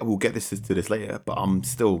still. We'll get to this later, but I'm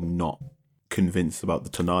still not convinced about the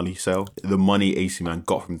Tonali sale. The money AC Milan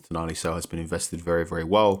got from the Tonali sale has been invested very, very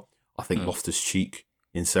well. I think Loftus-Cheek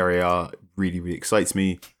in Serie A really, really excites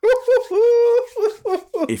me.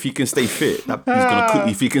 If he can stay fit, he's gonna cook.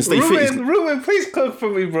 If he can stay fit, Ruben, please cook for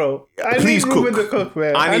me, bro. I need Ruben to cook,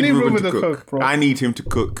 man. I need Ruben to cook, bro. I need him to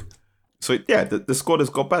cook. So yeah, the squad has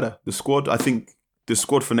got better. I think the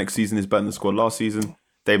squad for next season is better than the squad last season.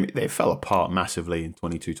 They fell apart massively in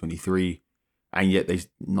 22-23, and yet they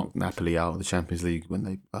knocked Napoli out of the Champions League when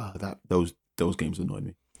they those games annoyed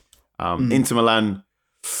me. Inter Milan,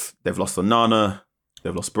 they've lost Onana,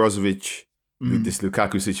 they've lost Brozovic. This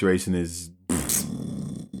Lukaku situation is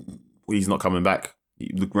he's not coming back.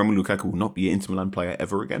 Romelu Lukaku will not be an Inter Milan player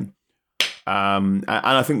ever again. And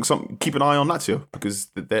I think keep an eye on Lazio because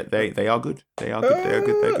they are good. They are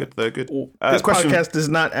good. They're good. This podcast does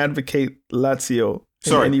not advocate Lazio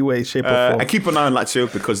in any way, shape, or form. I keep an eye on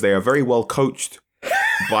Lazio because they are very well coached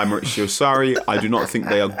by Maurizio Sarri. I do not think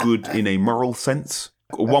they are good in a moral sense.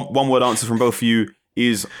 One word answer from both of you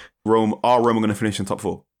is Rome. Are Roma going to finish in top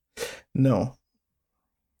 4? No.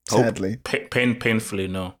 Sadly. Painfully,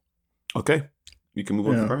 no. Okay. You can move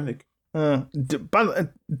on to the Premier League.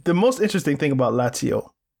 The most interesting thing about Lazio,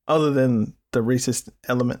 other than the racist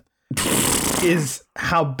element, is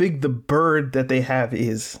how big the bird that they have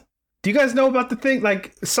is. Do you guys know about the thing?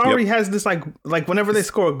 Like, Sarri has this, like whenever they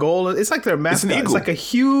score a goal, it's like their mascot. It's like a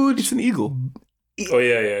huge... It's an eagle. Oh,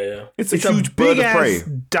 yeah. It's a huge bird of prey.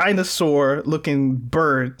 Dinosaur-looking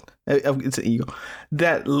bird. It's an eagle.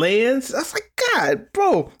 That lands... I was like, God,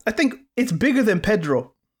 bro, I think it's bigger than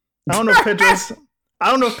Pedro. I don't know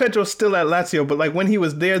if Pedro's still at Lazio, but like when he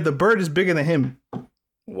was there, the bird is bigger than him.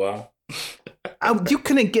 Wow. You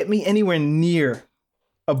couldn't get me anywhere near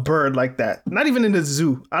a bird like that. Not even in the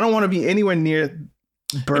zoo. I don't want to be anywhere near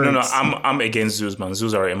birds. No, I'm against zoos, man.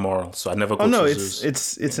 Zoos are immoral, so I never go to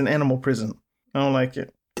zoos. It's an animal prison. I don't like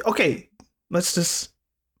it. Okay, let's just...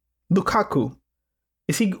 Lukaku.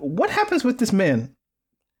 What happens with this man?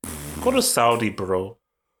 Go to Saudi, bro.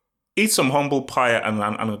 Eat some humble pie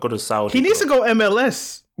and go to Saudi. He needs to go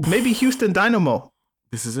MLS. Maybe Houston Dynamo.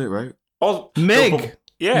 This is it, right? Oh, Meg.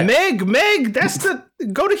 Yeah. Meg. That's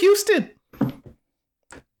go to Houston.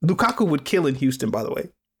 Lukaku would kill in Houston, by the way.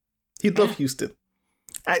 He'd love Houston.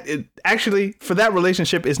 Actually, for that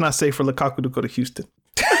relationship, it's not safe for Lukaku to go to Houston.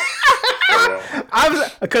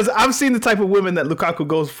 Because I've seen the type of women that Lukaku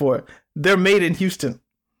goes for. They're made in Houston.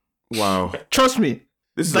 Wow. Trust me.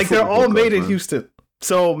 This is like they're all made in Houston.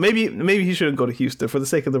 So maybe he shouldn't go to Houston for the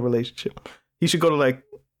sake of the relationship. He should go to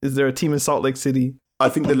is there a team in Salt Lake City? I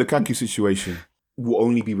think the Lukaku situation will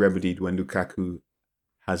only be remedied when Lukaku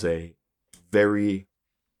has a very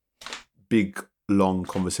big, long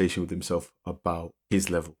conversation with himself about his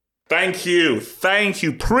level. Thank you.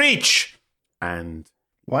 Preach. And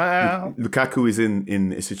wow, Lukaku is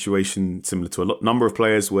in a situation similar to a number of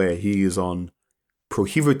players where he is on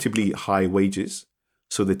prohibitively high wages.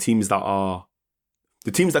 So the teams that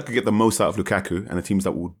could get the most out of Lukaku and the teams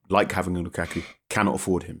that would like having a Lukaku cannot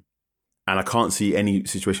afford him. And I can't see any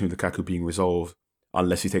situation with Lukaku being resolved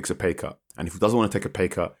unless he takes a pay cut. And if he doesn't want to take a pay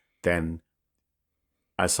cut, then,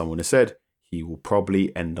 as someone has said, he will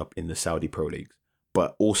probably end up in the Saudi Pro Leagues.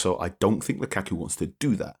 But also, I don't think Lukaku wants to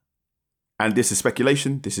do that. And this is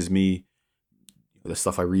speculation. This is me, the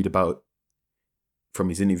stuff I read about from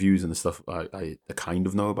his interviews and the stuff I kind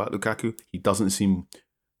of know about Lukaku. He doesn't seem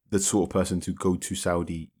the sort of person to go to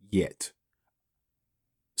Saudi yet.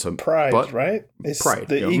 So pride, right? It's pride.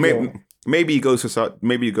 The ego. Maybe he goes to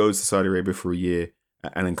Saudi Arabia for a year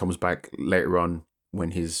and then comes back later on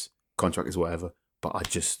when his contract is whatever. But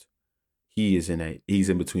he's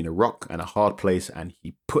in between a rock and a hard place, and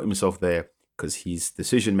he put himself there because his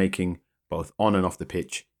decision making, both on and off the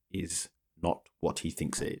pitch, is not what he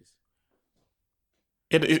thinks it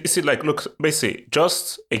is. Look, basically,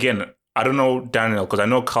 just again, I don't know Daniel because I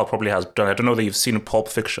know Carl probably has done. I don't know that you've seen Pulp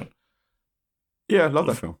Fiction. Yeah, I love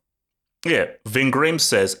that film. Yeah, Vin Graham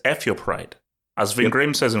says, F your pride. As Vin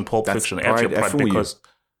Graham says in Pulp Fiction, F your pride. Because,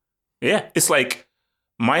 it's like,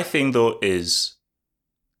 my thing though is,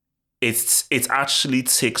 it actually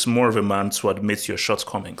takes more of a man to admit your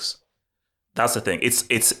shortcomings. That's the thing. It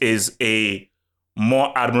is a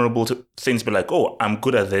more admirable thing to be like, oh, I'm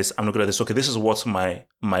good at this, I'm not good at this. Okay, this is what my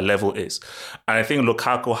level is. And I think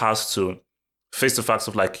Lukaku has to face the facts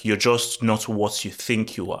of like, you're just not what you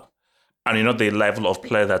think you are. And you're not the level of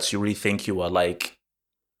player that you really think you are. Like,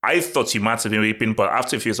 I thought you might have been reaping, but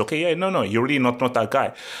after a few years, okay, yeah, no, you're really not that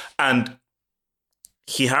guy. And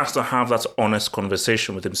he has to have that honest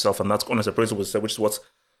conversation with himself, and that honest appraisal, which is what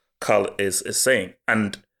Carl is saying.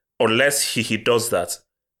 And unless he does that,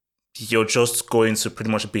 you're just going to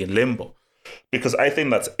pretty much be in limbo. Because I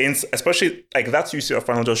think that, especially like that UCL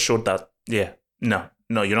final just showed that, yeah, no,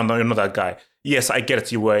 you're not that guy. Yes, I get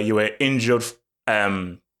it. You were injured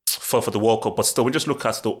for the World Cup, but still, we just look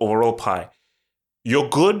at the overall pie. You're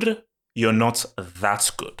good. You're not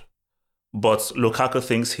that good. But Lukaku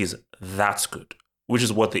thinks he's that good, which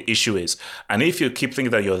is what the issue is. And if you keep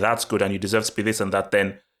thinking that you're that good and you deserve to be this and that,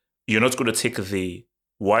 then you're not going to take the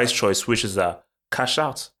wise choice, which is cash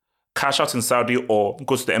out. Cash out in Saudi or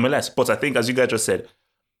go to the MLS. But I think, as you guys just said,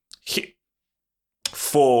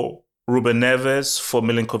 for Ruben Neves, for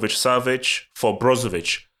Milinkovic-Savic, for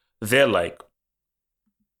Brozovic, they're like,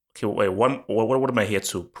 okay, wait, what am I here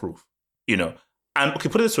to prove? You know? And okay,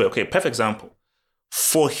 put it this way. Okay, perfect example.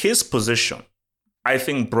 For his position, I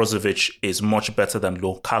think Brozovic is much better than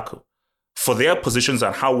Lukaku. For their positions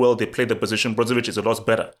and how well they play the position, Brozovic is a lot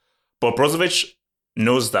better. But Brozovic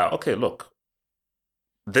knows that, okay, look,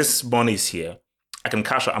 this money is here. I can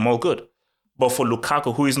cash out. I'm all good. But for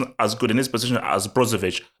Lukaku, who isn't as good in his position as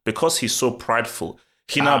Brozovic, because he's so prideful,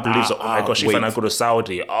 he now believes, oh my gosh, if I now go to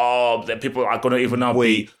Saudi, then people are going to even now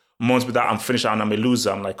be months with that. I'm finished and I'm a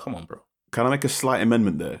loser. I'm like, come on, bro. Can I make a slight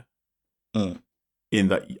amendment there? In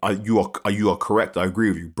that you are correct. I agree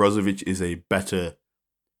with you. Brozovic is a better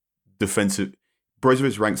defensive.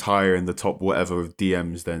 Brozovic ranks higher in the top whatever of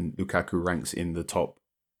DMs than Lukaku ranks in the top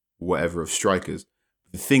whatever of strikers.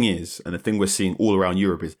 The thing is, and the thing we're seeing all around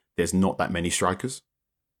Europe is there's not that many strikers.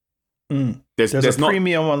 There's a not,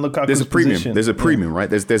 premium on Lukaku's There's a premium. position. There's a premium, right?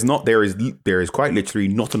 There is quite literally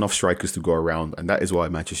not enough strikers to go around, and that is why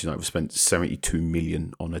Manchester United have spent 72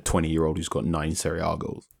 million on a 20-year-old who's got 9 Serie A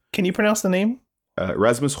goals. Can you pronounce the name?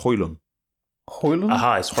 Rasmus Højlund. Højlund?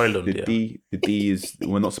 Aha, it's Højlund. The D is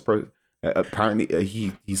we're not supposed. Apparently,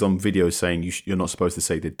 he's on video saying you're not supposed to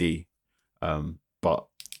say the D, but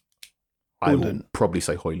I will probably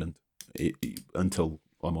say Højlund until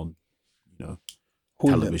I'm on,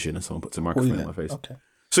 television and someone puts a microphone in my face. Okay.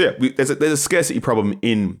 So yeah, there's a scarcity problem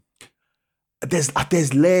in. There's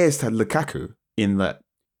layers to Lukaku in that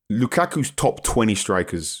Lukaku's top 20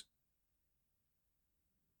 strikers.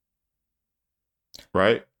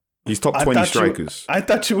 Right? He's top 20 strikers. I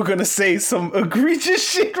thought you were going to say some egregious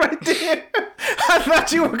shit right there. I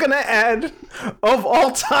thought you were going to add of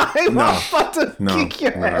all time. No. I'm about to kick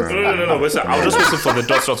your ass. No. Listen, I was just waiting for the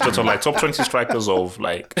dots on like top 20 strikers of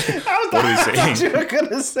like, what are we saying? I thought you were going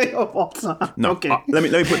to say of all time. No, okay. Let me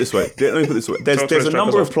put it this way. There's a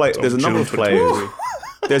number of players. There's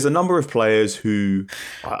a number of players who,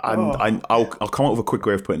 I'll come up with a quick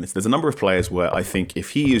way of putting this. There's a number of players where I think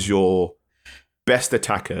if he is your best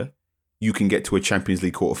attacker, you can get to a Champions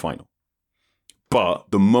League quarterfinal. But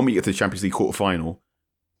the moment you get to the Champions League quarterfinal,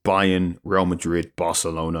 Bayern, Real Madrid,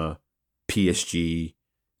 Barcelona, PSG,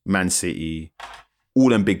 Man City, all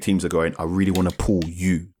them big teams are going, I really want to pull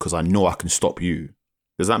you because I know I can stop you.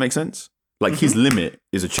 Does that make sense? Like his limit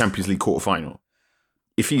is a Champions League quarterfinal.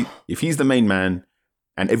 If he's the main man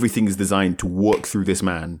and everything is designed to work through this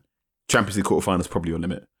man, Champions League quarterfinal is probably your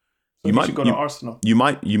limit. So you might go to Arsenal. You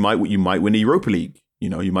might win the Europa League.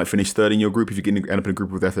 You might finish third in your group if you end up in a group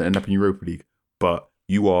with Everton and end up in Europa League. But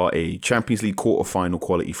you are a Champions League quarterfinal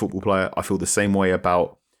quality football player. I feel the same way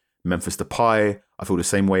about Memphis Depay. I feel the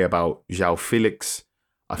same way about João Felix.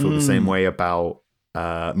 I feel the same way about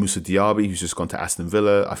Moussa Diaby, who's just gone to Aston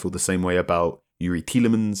Villa. I feel the same way about Yuri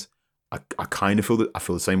Tielemans. I kind of feel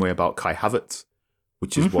the same way about Kai Havertz,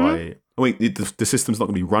 which is why. The system's not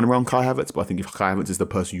going to be run around Kai Havertz, but I think if Kai Havertz is the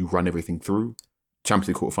person you run everything through, Champions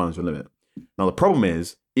League quarterfinals are the limit. Now, the problem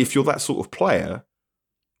is, if you're that sort of player,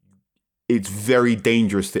 it's very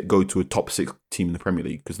dangerous to go to a top 6 team in the Premier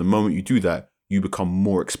League, because the moment you do that, you become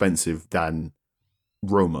more expensive than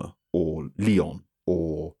Roma or Lyon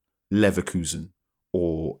or Leverkusen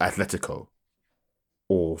or Atletico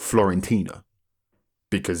or Florentina,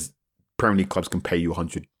 because Premier League clubs can pay you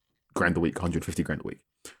 100 grand a week, 150 grand a week.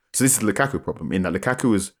 So this is the Lukaku problem, in that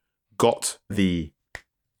Lukaku has got the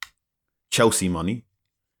Chelsea money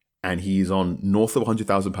and he's on north of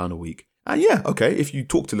 £100,000 a week. And yeah, okay, if you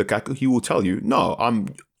talk to Lukaku, he will tell you, no,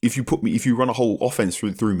 if you run a whole offense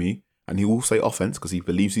through me, and he will say offense because he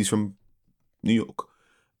believes he's from New York.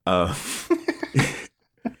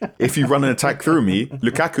 If you run an attack through me, in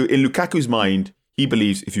Lukaku's mind, he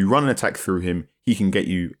believes if you run an attack through him, he can get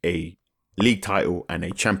you a league title and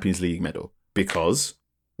a Champions League medal. Because,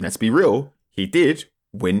 let's be real, he did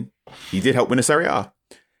help win a Serie A.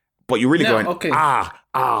 But you're really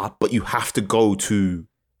but you have to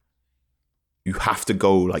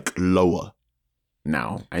go like lower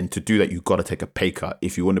now. And to do that, you've got to take a pay cut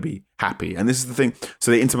if you want to be happy. And this is the thing.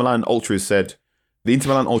 So the Inter Milan Ultras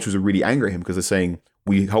are really angry at him because they're saying,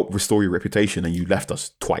 we helped restore your reputation and you left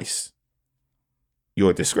us twice.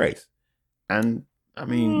 You're a disgrace. And I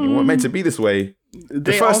mean, you weren't meant to be this way.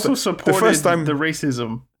 They also supported the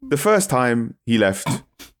racism. The first time he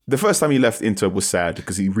left Inter was sad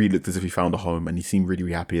because he really looked as if he found a home and he seemed really,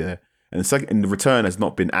 really happy there. And the return has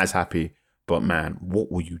not been as happy. But man,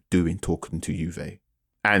 what were you doing talking to Juve?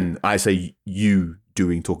 And I say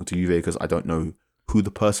talking to Juve because I don't know who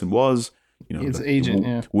the person was. His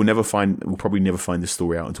agent. We'll probably never find this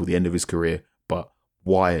story out until the end of his career. But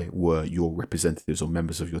why were your representatives or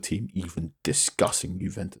members of your team even discussing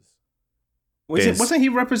Juventus? Wasn't he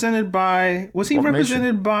represented by? Was he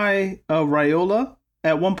represented by Raiola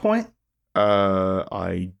at one point?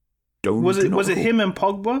 I don't. Was it him and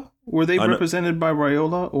Pogba? Were they represented by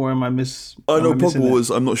Raiola, or am I miss? I know Pogba was.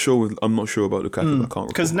 I'm not sure about Lukaku. I can't recall.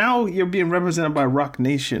 Because now you're being represented by Rock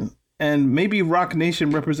Nation, and maybe Rock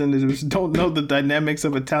Nation representatives don't know the dynamics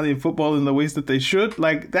of Italian football in the ways that they should.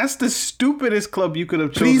 Like, that's the stupidest club you could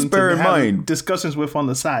have chosen to have discussions with on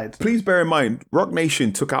the side. Please bear in mind, Rock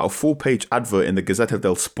Nation took out a full-page advert in the Gazzetta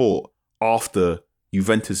del Sport after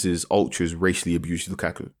Juventus's ultras racially abused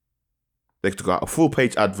Lukaku. They took out a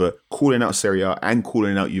full-page advert calling out Serie A and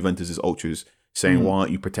calling out Juventus's ultras, saying, why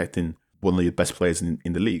aren't you protecting one of the best players in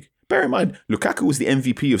the league? Bear in mind, Lukaku was the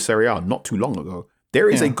MVP of Serie A not too long ago. There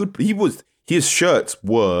is his shirts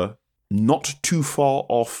were not too far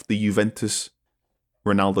off the Juventus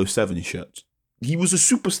Ronaldo 7 shirts. He was a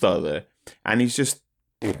superstar there. And he's just...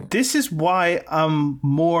 This is why I'm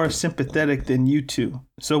more sympathetic than you two.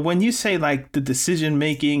 So when you say like the decision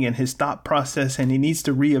making and his thought process and he needs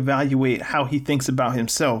to reevaluate how he thinks about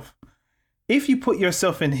himself, if you put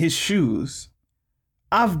yourself in his shoes,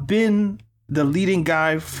 I've been the leading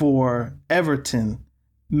guy for Everton.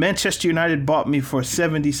 Manchester United bought me for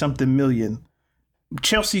 70-something million.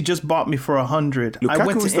 Chelsea just bought me for 100. Lukaku I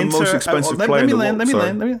went to is the most expensive player in the world. Let me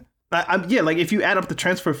land. Like if you add up the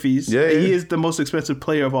transfer fees, he is the most expensive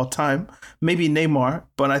player of all time. Maybe Neymar,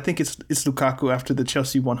 but I think it's Lukaku after the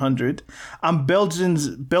Chelsea 100. I'm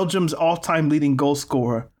Belgium's all-time leading goal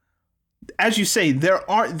scorer. As you say, there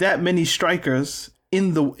aren't that many strikers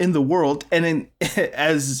in the world, and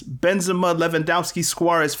as Benzema, Lewandowski,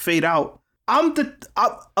 Suarez fade out,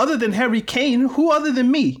 other than Harry Kane, who other than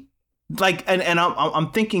me? Like, and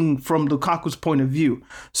I'm thinking from Lukaku's point of view.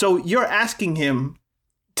 So you're asking him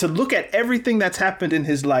to look at everything that's happened in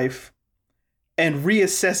his life and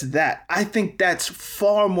reassess that. I think that's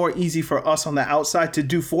far more easy for us on the outside to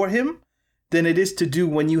do for him than it is to do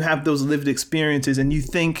when you have those lived experiences and you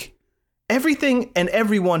think everything and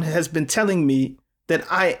everyone has been telling me that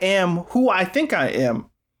I am who I think I am.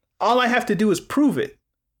 All I have to do is prove it.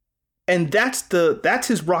 And that's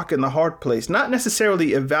his rock in the hard place. Not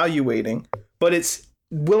necessarily evaluating, but it's,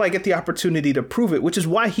 will I get the opportunity to prove it? Which is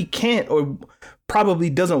why he can't or probably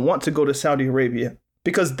doesn't want to go to Saudi Arabia,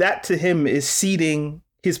 because that to him is ceding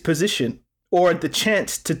his position or the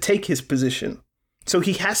chance to take his position. So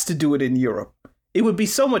he has to do it in Europe. It would be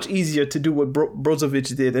so much easier to do what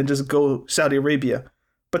Brozovic did and just go Saudi Arabia.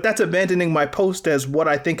 But that's abandoning my post as what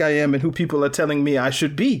I think I am and who people are telling me I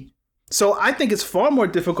should be. So I think it's far more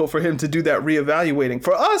difficult for him to do that reevaluating.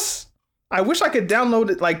 For us, I wish I could download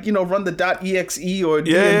it, like, run the .exe or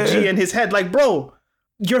DMG in his head. Like, bro,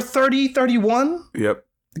 you're 30, 31. Yep.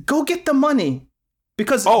 Go get the money.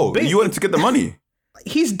 Because you want him to get the money?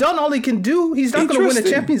 He's done all he can do. He's not going to win a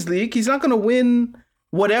Champions League. He's not going to win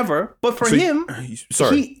whatever. But for him,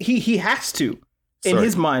 he has to. In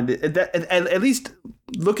his mind, at least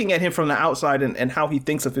looking at him from the outside and how he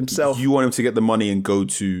thinks of himself. You want him to get the money and go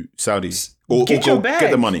to Saudi? Or get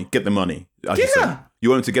the money. Get the money. You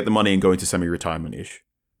want him to get the money and go into semi-retirement-ish?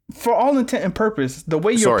 For all intent and purpose, the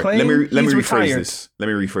way you're playing, let me rephrase retired. this. Let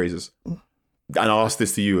me rephrase this. And I'll ask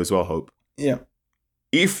this to you as well, Hope. Yeah.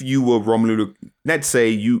 If you were Romelu, let's say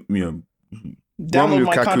you download Romelu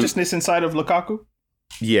my Lukaku, consciousness inside of Lukaku.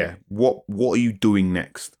 Yeah. What are you doing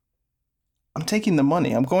next? I'm taking the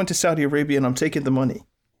money. I'm going to Saudi Arabia and I'm taking the money.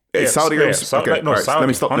 Saudi Arabia. Saudi, okay, Saudi, let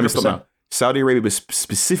me stop 100%. now. Saudi Arabia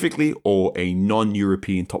specifically, or a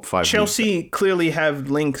non-European top 5? Chelsea clearly have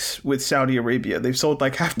links with Saudi Arabia. They've sold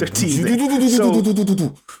like half their team.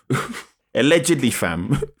 Allegedly,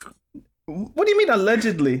 fam. What do you mean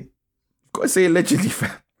allegedly? Gotta say allegedly,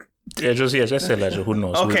 fam. Yeah, just say allegedly. Who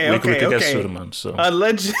knows? Okay. We could get sued, man. So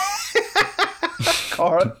alleged.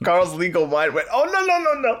 Carl's legal mind went,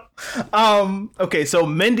 oh, no. Okay, so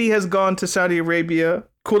Mendy has gone to Saudi Arabia.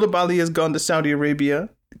 Koulibaly has gone to Saudi Arabia.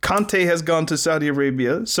 Conte has gone to Saudi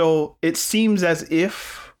Arabia. So it seems as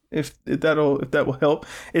if that will help,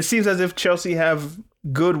 it seems as if Chelsea have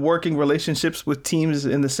good working relationships with teams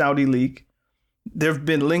in the Saudi league. There have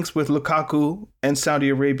been links with Lukaku and Saudi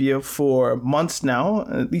Arabia for months now,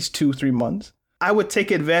 at least 2-3 months. I would take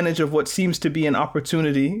advantage of what seems to be an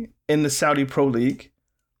opportunity in the Saudi Pro League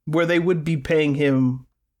where they would be paying him,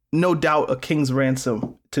 no doubt, a king's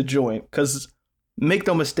ransom to join. Because make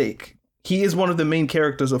no mistake, he is one of the main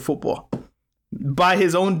characters of football. By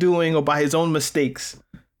his own doing or by his own mistakes,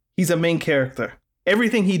 he's a main character.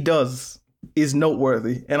 everything he does is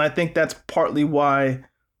noteworthy. And I think that's partly why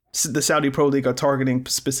the Saudi Pro League are targeting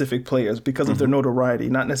specific players because of their notoriety,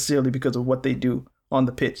 not necessarily because of what they do on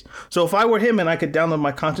the pitch. So if I were him and I could download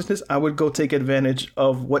my consciousness, I would go take advantage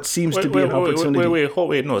of what seems to be an opportunity.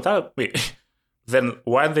 Wait. Then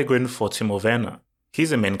why are they going for Timo Werner?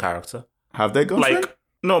 He's a main character. Have they gone for him?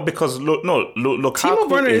 No, because Lukaku Timo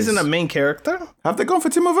Werner isn't a main character. Have they gone for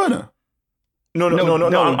Timo Werner?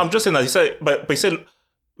 No. I'm just saying that. He said, but he said,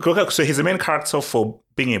 so he's a main character for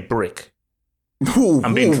being a brick.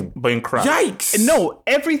 And being crap. Yikes! No,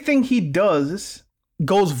 everything he does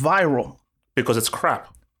goes viral. Because it's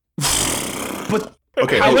crap. But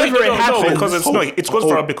okay, however it happens, because it goes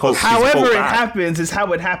viral because however it happens is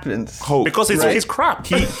how it happens. Because he's crap.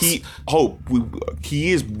 He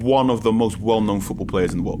is one of the most well-known football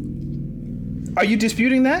players in the world. Are you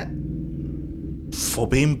disputing that? For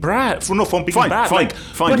being bad. For being bad. Fine.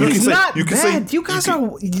 But he's not bad. You guys are...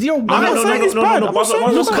 I'm not saying he's bad.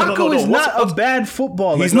 Lukaku is not a bad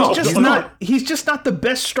footballer. He's just not the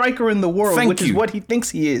best striker in the world, which is what he thinks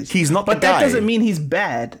he is. He's not the guy. But that doesn't mean he's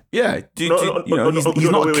bad. Yeah. He's not a killer.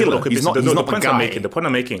 He's not the guy. The point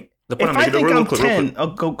I'm making... If I think I'm 10,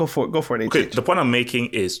 go for it. Okay, the point I'm making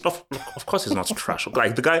is, of course, he's not trash.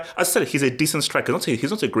 Like the guy, as I said, he's a decent striker. He's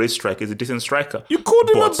not a great striker. He's a decent striker. You called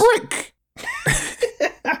him a brick.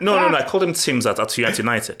 No. I called him Teams at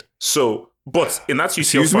United. So, but in that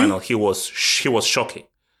UCL final, he was shocking.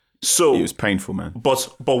 So it was painful, man. But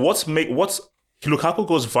Lukaku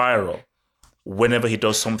goes viral whenever he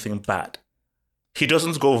does something bad. He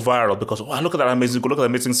doesn't go viral because look at that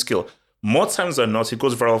amazing skill. More times than not, he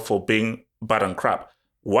goes viral for being bad and crap.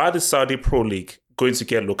 Why are the Saudi Pro League going to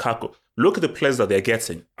get Lukaku? Look at the players that they're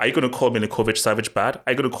getting. Are you going to call Milinkovic-Savic bad?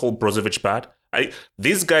 Are you going to call Brozovic bad?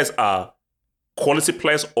 These guys are quality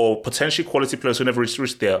players or potentially quality players who never reach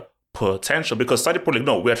their potential. Because Saudi Pro League,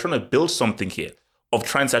 no, we are trying to build something here of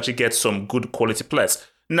trying to actually get some good quality players.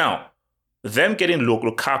 Now, them getting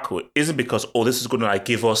Lukaku isn't because, this is going to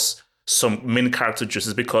give us some main character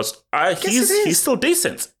juices, because he's still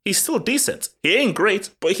decent. He's still decent. He ain't great,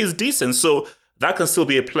 but he's decent. So that can still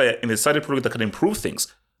be a player in the Saudi Pro League that can improve things.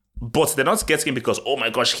 But they're not getting him because, oh my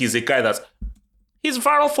gosh, he's a guy he's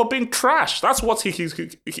viral for being trash. That's what he gets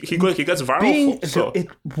viral for. So.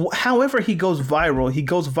 However he goes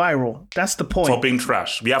viral. That's the point. For being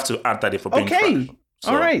trash. We have to add that in for being trash. Okay,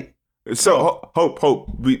 all right. So Hope,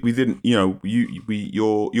 we didn't, you're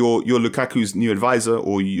Lukaku's new advisor,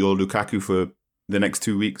 or you're Lukaku for the next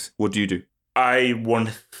 2 weeks. What do? I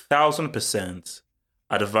 1000%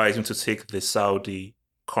 advise him to take the Saudi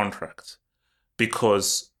contract,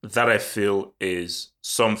 because that I feel is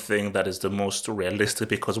something that is the most realistic.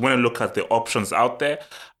 Because when I look at the options out there,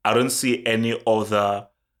 I don't see any other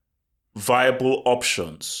viable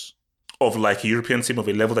options of like a European team of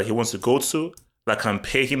a level that he wants to go to, that can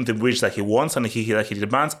pay him the wage that he wants and he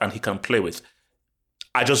demands and he can play with.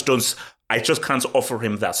 I just can't offer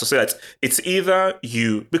him that. So say that it's either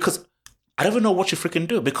you, because I don't even know what you freaking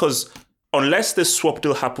do, because unless this swap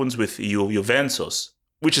deal happens with Juventus,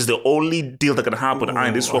 which is the only deal that can happen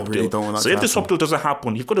in this swap deal. So if the swap deal doesn't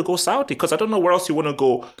happen, you've got to go Saudi, because I don't know where else you want to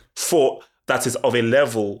go for that is of a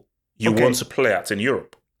level you want to play at in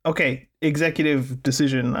Europe. Okay, executive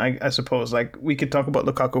decision, I suppose. Like, we could talk about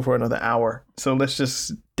Lukaku for another hour. So let's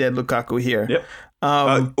just dead Lukaku here. Yep.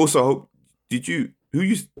 Also, who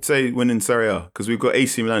you say win in Serie A? Because we've got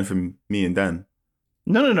AC Milan from me and Dan.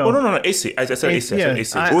 No. Oh, no, AC. I said AC. Yeah, I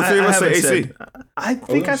said AC. All three of us say AC. I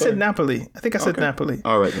think I said Napoli. Napoli.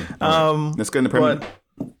 All right, then. Let's go in the Premier.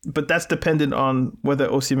 But that's dependent on whether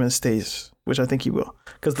Osimhen stays, which I think he will,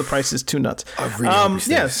 because the price is too nuts.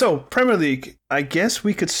 So Premier League, I guess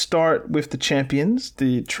we could start with the champions,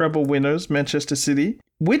 the treble winners, Manchester City.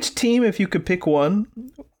 Which team, if you could pick one,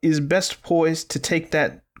 is best poised to take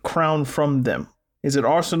that crown from them? Is it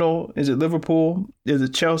Arsenal? Is it Liverpool? Is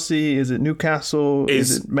it Chelsea? Is it Newcastle?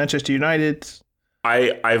 Is it Manchester United?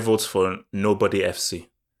 I vote for Nobody FC.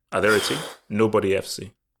 Are there a team? Nobody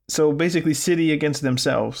FC. So basically City against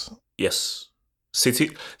themselves. Yes. City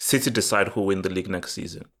decide who win the league next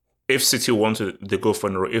season. If City want to, they go for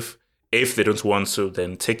an. If they don't want to,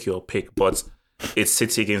 then take your pick. But it's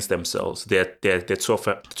City against themselves. They're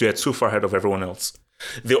too far ahead of everyone else.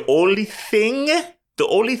 The only thing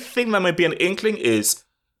that might be an inkling is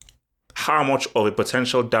how much of a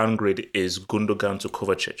potential downgrade is Gundogan to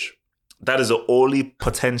Kovacic. That is the only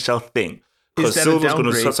potential thing. Because Silva's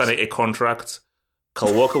going to sign a contract.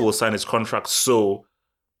 Kyle Walker will sign his contract. So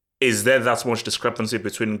is there that much discrepancy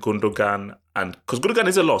between Gundogan and... Because Gundogan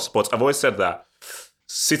is a loss, but I've always said that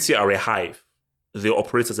City are a hive. They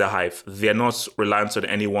operate as a hive. They're not reliant on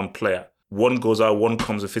any one player. One goes out, one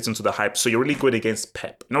comes and fits into the hype. So you're really going against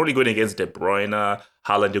Pep. You're not really going against De Bruyne,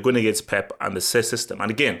 Haaland. You're going against Pep and the system. And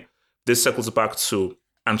again, this circles back to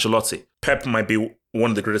Ancelotti. Pep might be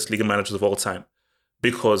one of the greatest league managers of all time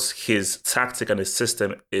because his tactic and his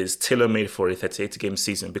system is tailor-made for a 38-game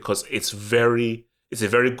season because it's a very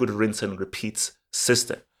good rinse and repeat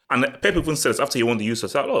system. And Pep even said this after he won the use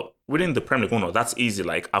of that, oh, winning the Premier League, no, that's easy.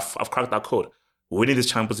 Like, I've cracked that code. Winning this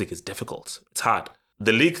Champions League is difficult. It's hard.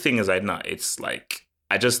 The league thing is like, nah, it's like,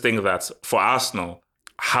 I just think that for Arsenal,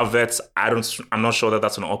 Havertz, I'm not sure that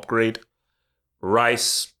that's an upgrade.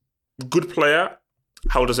 Rice, good player.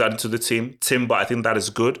 How does that add to the team? Timber, I think that is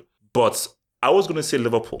good. But I was going to say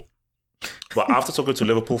Liverpool. But after talking to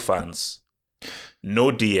Liverpool fans,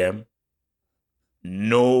 no DM,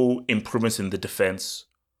 no improvements in the defense,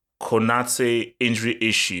 Konate injury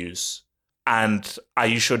issues, and are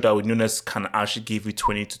you sure Darwin Núñez can actually give you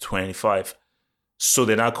 20 to 25? So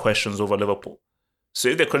there are questions over Liverpool. So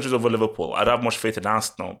if there are questions over Liverpool, I don't have much faith in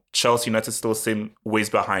Arsenal. Chelsea United still same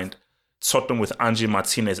ways behind. Tottenham with Angie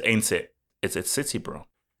Martinez, ain't it? It's City, bro.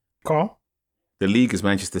 Carl? The league is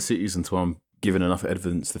Manchester City's until I'm given enough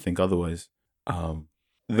evidence to think otherwise. The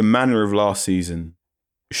manner of last season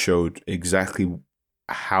showed exactly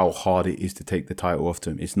how hard it is to take the title off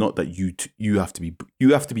them. It's not that you have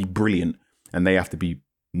to be brilliant and they have to be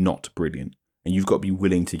not brilliant, and you've got to be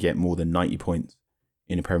willing to get more than 90 points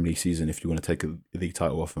in a Premier League season if you want to take a league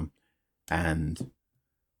title off them. And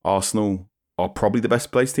Arsenal are probably the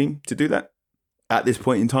best placed team to do that at this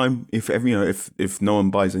point in time. If no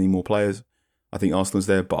one buys any more players, I think Arsenal's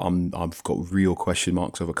there. But I've got real question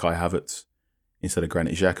marks over Kai Havertz instead of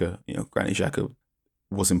Granit Xhaka. Granit Xhaka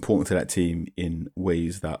was important to that team in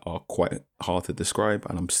ways that are quite hard to describe,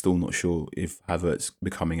 and I'm still not sure if Havertz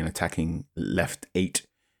becoming an attacking left 8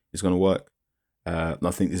 is going to work. I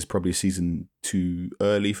think this is probably a season too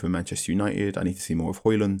early for Manchester United. I need to see more of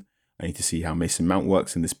Højlund. I need to see how Mason Mount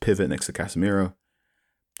works in this pivot next to Casemiro.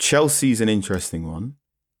 Chelsea's an interesting one.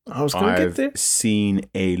 I've seen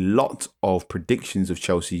a lot of predictions of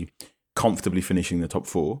Chelsea comfortably finishing the top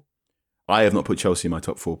 4. I have not put Chelsea in my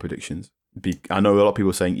top 4 predictions. I know a lot of people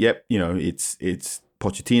are saying, yep, it's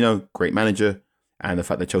Pochettino, great manager, and the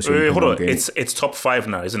fact that Chelsea... Wait, hold on, it's top 5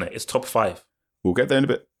 now, isn't it? It's top 5. We'll get there in a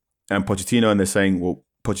bit. And Pochettino, and they're saying, well,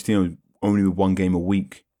 Pochettino only with 1 game a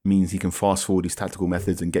week means he can fast forward his tactical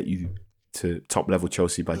methods and get you to top level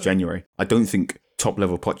Chelsea by January. I don't think top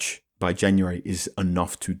level Poch by January is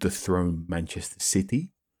enough to dethrone Manchester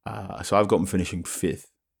City. So I've got them finishing 5th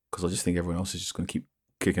because I just think everyone else is just going to keep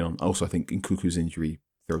kicking on. Also, I think Nkunku's injury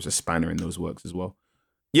throws a spanner in those works as well.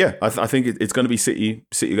 Yeah, I think it's going to be City.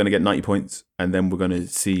 City are going to get 90 points, and then we're going to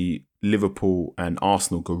see Liverpool and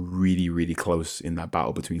Arsenal go really, really close in that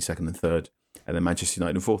battle between 2nd and 3rd, and then Manchester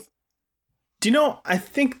United in 4th. Do you know, I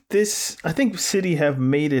think City have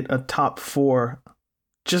made it a top 4,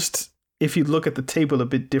 just if you look at the table a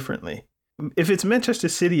bit differently. If it's Manchester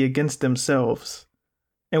City against themselves,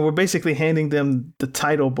 and we're basically handing them the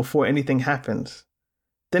title before anything happens,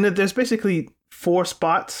 then there's basically 4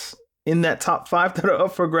 spots in that top 5 that are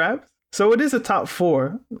up for grabs. So it is a top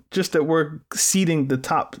 4, just that we're seeding the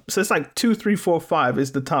top. So it's like 2, 3, 4, 5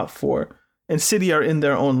 is the top 4. And City are in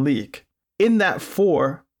their own league. In that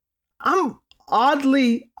 4, I'm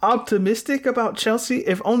oddly optimistic about Chelsea,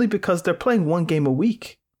 if only because they're playing 1 game a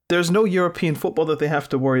week. There's no European football that they have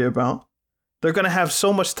to worry about. They're going to have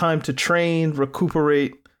so much time to train,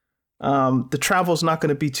 recuperate. The travel's not going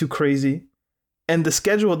to be too crazy. And the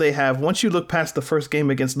schedule they have, once you look past the first game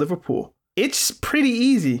against Liverpool, it's pretty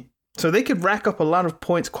easy. So they could rack up a lot of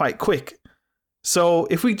points quite quick. So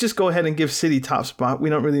if we just go ahead and give City top spot, we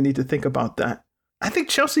don't really need to think about that. I think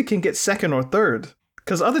Chelsea can get 2nd or 3rd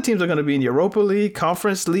because other teams are going to be in Europa League,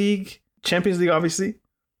 Conference League, Champions League, obviously.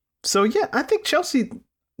 So yeah, I think Chelsea,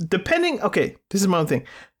 okay, this is my own thing.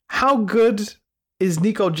 How good is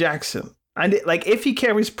Nico Jackson? If he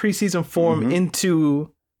carries preseason form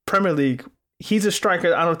into Premier League, he's a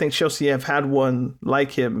striker. I don't think Chelsea have had one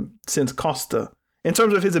like him since Costa in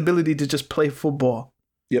terms of his ability to just play football.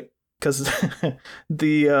 Yep. Because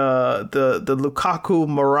the Lukaku,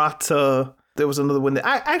 Morata, there was another one.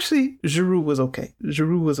 Actually, Giroud was okay.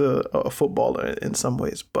 Giroud was a footballer in some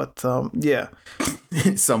ways, but yeah.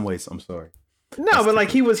 In some ways, I'm sorry. No, but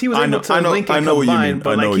he was able to link and combine,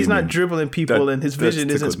 but he's not dribbling people and his vision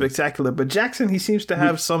isn't spectacular. But Jackson, he seems to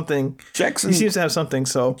have something.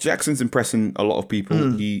 So Jackson's impressing a lot of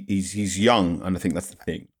people. He's young, and I think that's the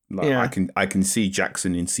thing. I can see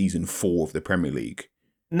Jackson in season 4 of the Premier League.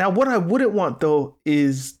 Now, what I wouldn't want though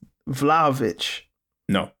is Vlahovic.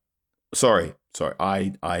 No, sorry.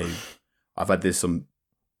 I've had this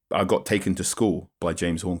I got taken to school by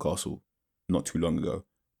James Horncastle not too long ago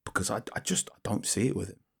because I don't see it with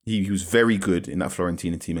him. He was very good in that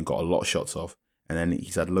Fiorentina team and got a lot of shots off. And then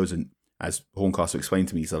he's had loads of, as Horncastle explained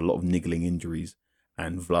to me, he's had a lot of niggling injuries.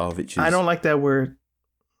 And Vlahovic is... I don't like that word.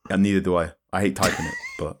 And neither do I. I hate typing it,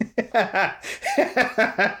 but...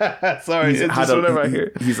 Sorry, it's just whatever I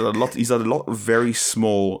hear. He's had a lot of very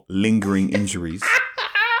small, lingering injuries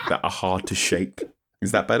that are hard to shake.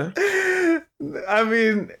 Is that better? I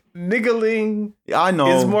mean, niggling I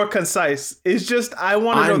know. is more concise. It's just, I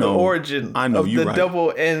want to know the origin of the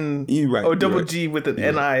double N or double G with an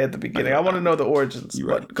NI at the beginning. I want to know the origins.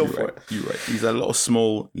 Go for it. You're right. He's had a lot of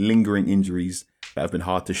small, lingering injuries that have been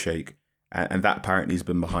hard to shake. And that apparently has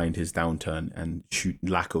been behind his downturn and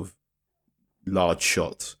lack of large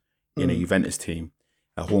shots in a Juventus team.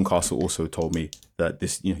 Horncastle also told me that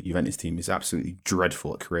this Juventus team is absolutely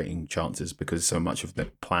dreadful at creating chances because so much of their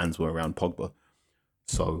plans were around Pogba.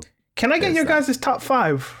 So, can I get your guys' top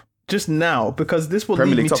 5 just now? Because this will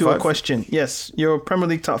lead me to a question. Yes, your Premier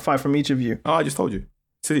League top 5 from each of you. Oh, I just told you.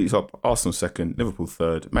 City top, Arsenal second, Liverpool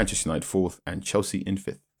third, Manchester United fourth, and Chelsea in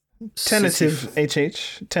fifth. Tentative,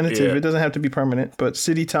 Tentative. Yeah. It doesn't have to be permanent, but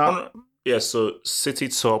City top. Yeah, so City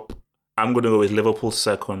top. I'm going to go with Liverpool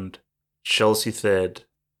second, Chelsea third,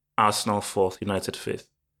 Arsenal fourth, United fifth.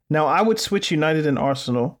 Now, I would switch United and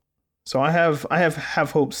Arsenal. So I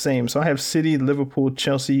have hope same. So I have City, Liverpool,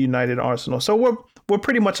 Chelsea, United, Arsenal. So we're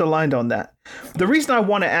pretty much aligned on that. The reason I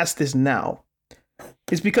want to ask this now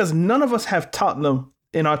is because none of us have Tottenham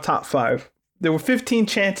in our top 5. There were 15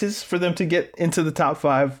 chances for them to get into the top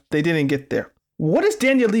 5. They didn't get there. What is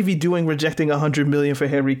Daniel Levy doing rejecting $100 million for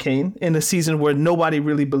Harry Kane in a season where nobody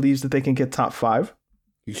really believes that they can get top 5?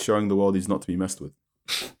 He's showing the world he's not to be messed with.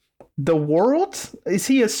 The world? Is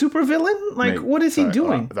he a supervillain? Like, mate, what is he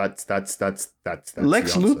doing? That's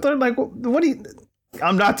Lex Luthor? Like, what do you...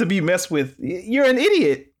 I'm not to be messed with. You're an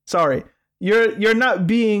idiot. Sorry. You're not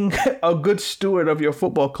being a good steward of your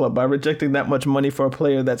football club by rejecting that much money for a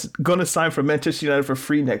player that's going to sign for Manchester United for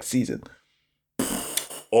free next season.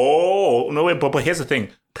 Oh, no, wait, but here's the thing.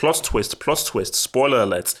 Plot twist, spoiler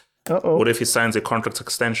alert. Uh-oh. What if he signs a contract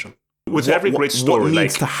extension? With every great story, what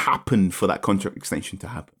needs to happen for that contract extension to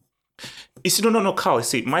happen? You see, no, Carl. You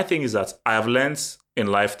see, my thing is that I have learned in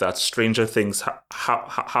life that stranger things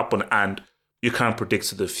happen and you can't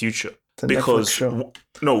predict the future. Because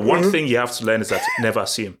one thing you have to learn is that never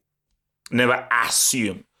assume.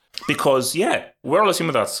 Because we're all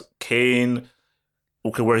assuming that Kane,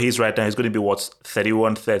 where he's right now, he's going to be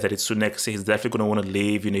 31, 32 next year. He's definitely going to want to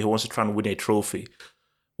leave. He wants to try and win a trophy.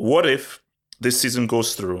 What if this season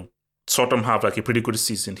goes through? Tottenham have like a pretty good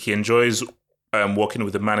season. He enjoys working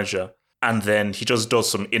with the manager, and then he just does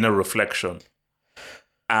some inner reflection.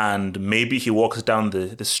 And maybe he walks down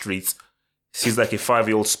the streets. He's like a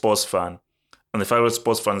 5-year-old sports fan. And the 5-year-old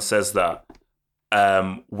sports fan says that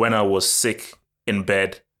when I was sick in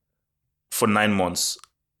bed for 9 months,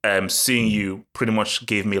 seeing you pretty much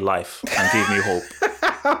gave me life and gave me hope.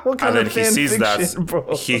 And then he sees that,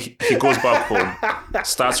 he goes back home,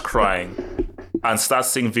 starts crying, and starts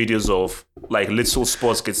seeing videos of like little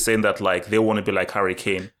sports kids saying that like they want to be like Harry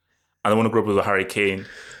Kane and they want to grow up with Harry Kane,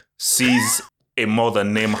 sees a mother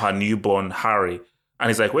name her newborn Harry, and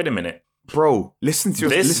he's like, wait a minute. Bro, listen to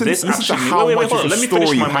how much of a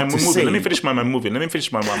story you had to say. Let me finish my movie. Let me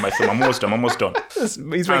finish my film. I'm almost done.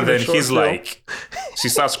 And then he's like, she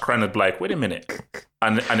starts crying and like, wait a minute.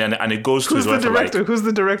 And it goes to his wife. Who's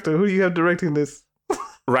the director? Who do you have directing this?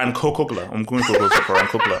 Ryan Coogler. I'm going to go for Ryan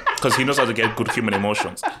Coogler because he knows how to get good human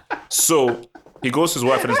emotions. So he goes to his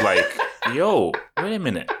wife and is like, yo, wait a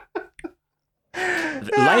minute.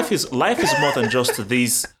 Life is more than just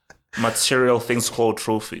these material things called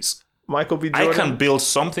trophies. Michael B. Jordan. I can build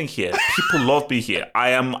something here. People love me here.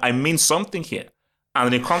 I mean something here.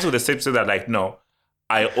 And then it comes with the same thing that like, no,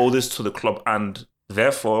 I owe this to the club. And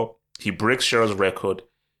therefore, he breaks Shearer's record.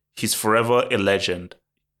 He's forever a legend.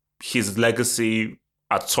 His legacy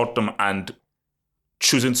at Tottenham and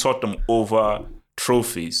choosing Tottenham over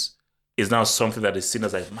trophies is now something that is seen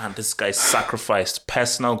as like, man, this guy sacrificed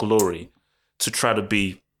personal glory to try to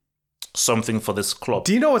be something for this club.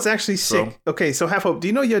 Do you know what's actually sick? Okay, so Half Hope, do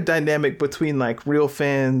you know your dynamic between like real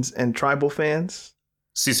fans and tribal fans?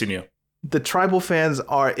 Si, senor. The tribal fans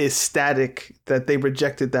are ecstatic that they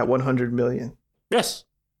rejected that 100 million. Yes.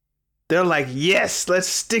 They're like, yes, let's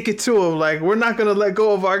stick it to him. Like, we're not going to let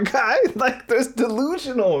go of our guy. Like, that's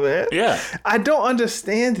delusional, man. Yeah. I don't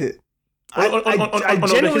understand it. I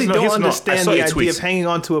genuinely don't understand the idea of hanging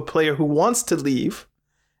on to a player who wants to leave.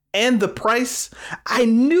 And the price, I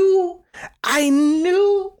knew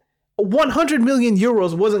 100 million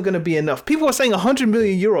euros wasn't going to be enough. People were saying 100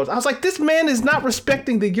 million euros. I was like, this man is not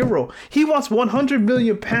respecting the euro. He wants 100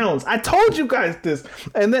 million pounds. I told you guys this.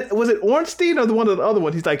 And then, was it Ornstein or the other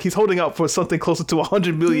one? He's like, he's holding out for something closer to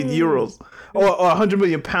 100 million euros or 100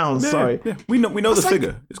 million pounds. Sorry. Yeah. We know the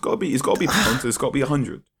figure. It's got to be pounds. It's got to be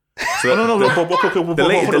 100. So No.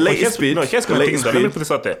 The latest bid. No, here's the my thing. latest Let me bid. put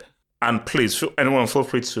this out there. And please, anyone, feel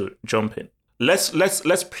free to jump in. Let's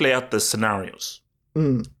play out the scenarios.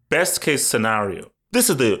 Best case scenario. This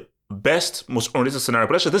is the best, most unrealistic scenario,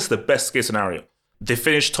 but actually, this is the best case scenario. They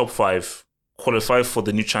finish top 5, qualify for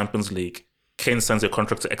the new Champions League. Kane signs a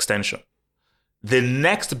contract extension. The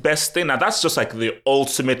next best thing, now that's just like the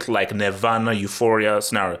ultimate like Nirvana euphoria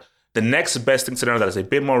scenario. The next best thing scenario that is a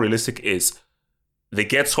bit more realistic is they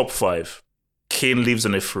get top 5. Kane leaves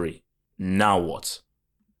on a free. Now what?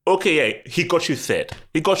 Okay, yeah, he got you third.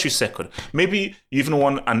 He got you second. Maybe you even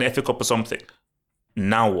won an FA Cup or something.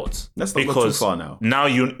 Now what? Let's not go too far now. Now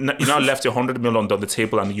you now left your 100 million on the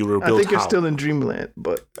table and you rebuild. I think you're how? still in dreamland,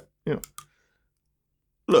 but you know.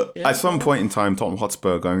 Look, at some point in time, Tottenham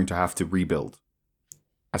Hotspur are going to have to rebuild.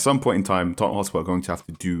 At some point in time, Tottenham Hotspur are going to have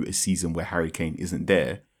to do a season where Harry Kane isn't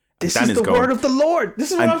there. This is the word of the Lord.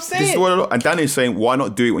 This is what I'm saying. And Dan is saying, why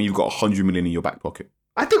not do it when you've got 100 million in your back pocket?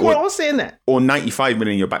 I think we're all saying that. Or 95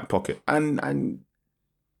 million in your back pocket. And I'm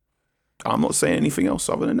not saying anything else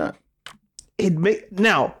other than that. And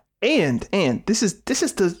this is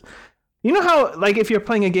the, you know how like if you're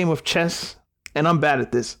playing a game of chess, and I'm bad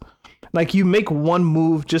at this, like you make one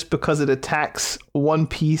move just because it attacks one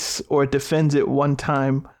piece or it defends it one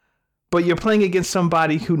time, but you're playing against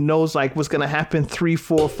somebody who knows like what's gonna happen 3,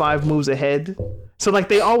 4, 5 moves ahead. So like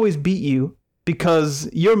they always beat you because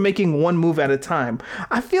you're making one move at a time.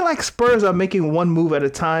 I feel like Spurs are making one move at a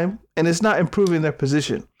time and it's not improving their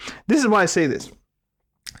position. This is why I say this.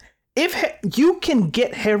 If you can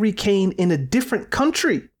get Harry Kane in a different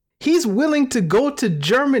country, he's willing to go to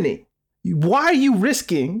Germany. Why are you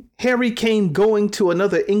risking Harry Kane going to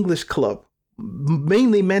another English club,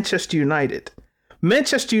 mainly Manchester United?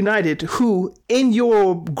 Manchester United, who in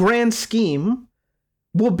your grand scheme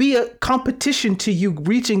will be a competition to you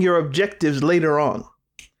reaching your objectives later on.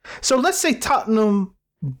 So let's say Tottenham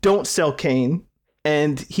don't sell Kane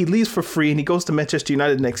and he leaves for free and he goes to Manchester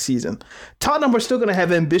United next season. Tottenham are still going to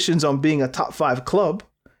have ambitions on being a top 5 club.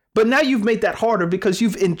 But now you've made that harder because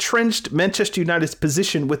you've entrenched Manchester United's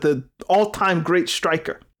position with an all-time great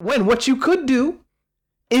striker. When what you could do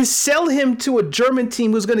is sell him to a German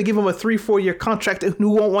team who's going to give him a 3-4 year contract and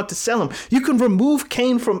who won't want to sell him. You can remove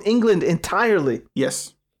Kane from England entirely.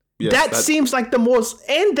 Yes. That seems like the most,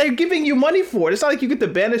 and they're giving you money for it. It's not like you get to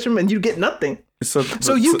banish him and you get nothing.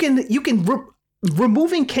 So you can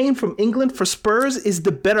removing Kane from England for Spurs is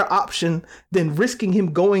the better option than risking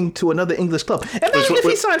him going to another English club. And imagine if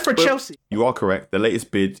he signed for Chelsea. You are correct. The latest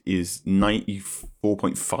bid is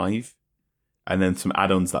 94.5, and then some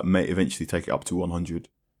add-ons that may eventually take it up to 100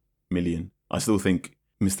 million. I still think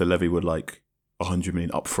Mr. Levy would like 100 million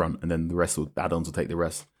up front, and then the rest add-ons will take the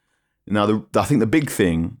rest. Now, I think the big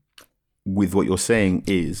thing with what you're saying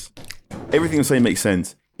is everything you're saying makes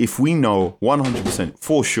sense. If we know 100%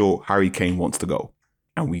 for sure Harry Kane wants to go,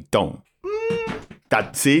 and we don't,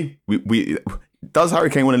 we does Harry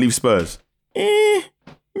Kane want to leave Spurs?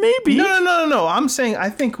 Maybe. No. I'm saying I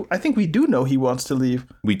think we do know he wants to leave.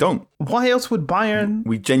 We don't. Why else would Bayern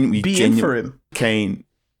be in for him? Kane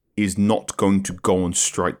is not going to go on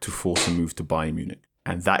strike to force a move to Bayern Munich,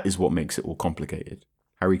 and that is what makes it all complicated.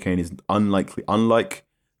 Harry Kane is unlike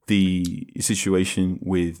the situation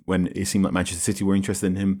with when it seemed like Manchester City were interested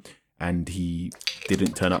in him and he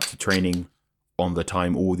didn't turn up to training on the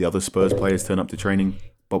time all the other Spurs players turn up to training,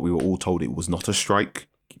 but we were all told it was not a strike.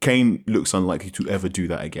 Kane looks unlikely to ever do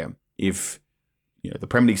that again. If the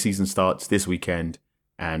Premier League season starts this weekend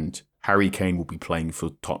and Harry Kane will be playing for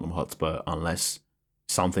Tottenham Hotspur unless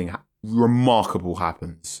something remarkable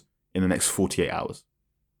happens in the next 48 hours.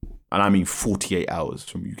 And I mean 48 hours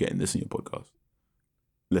from you getting this in your podcast,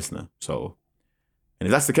 listener. So, and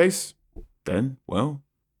if that's the case, then, well,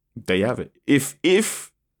 there you have it. If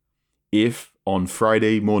on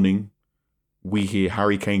Friday morning we hear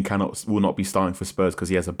Harry Kane will not be starting for Spurs because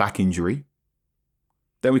he has a back injury,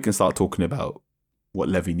 then we can start talking about what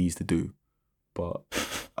Levy needs to do. But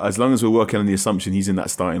as long as we're working on the assumption he's in that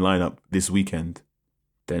starting lineup this weekend,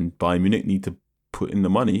 then Bayern Munich need to put in the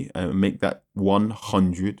money and make that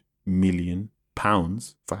 £100 million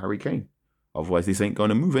for Harry Kane. Otherwise, this ain't going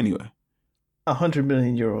to move anywhere. 100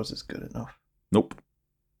 million euros is good enough. Nope.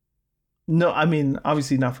 No, I mean,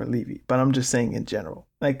 obviously not for Levy, but I'm just saying in general.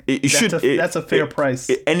 Like that's a fair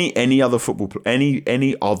price. Any other football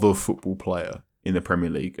player in the Premier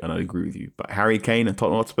League, and I agree with you. But Harry Kane and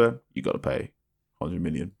Tottenham Hotspur, you got to pay £100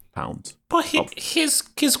 million. But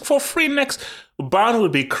he's for free next. Bayern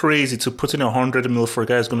would be crazy to put in 100 mil for a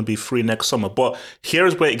guy who's going to be free next summer. But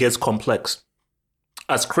here's where it gets complex.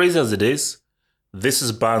 As crazy as it is, this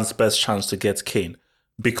is Bayern's best chance to get Kane,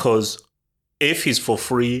 because if he's for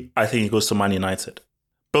free, I think he goes to Man United.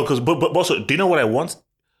 But also, do you know what I want?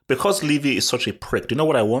 Because Levy is such a prick. Do you know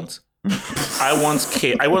what I want? I want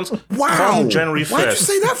Kane. I want from January 1st. Why did you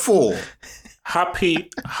say that for? Happy.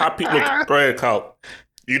 Look, right, Carl.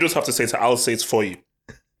 You just have to say it. I'll say it for you.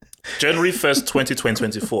 January 1st,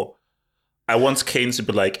 2024. I want Kane to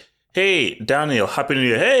be like, hey, Daniel, Happy New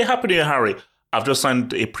Year. Hey, Happy New Year, Harry. I've just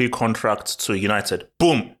signed a pre-contract to United.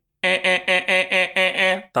 Boom.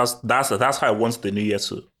 That's how I want the new year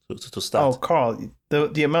to start. Oh, Carl,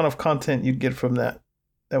 the amount of content you'd get from that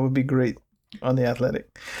would be great on The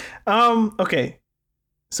Athletic. Okay,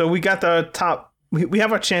 so we got the top. We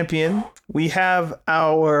have our champion. We have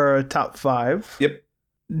our top 5. Yep.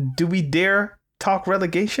 Do we dare talk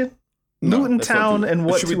relegation? No, Luton let's not Town do that. and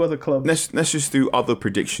what Should 2 we- other clubs? Let's just do other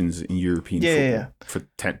predictions in European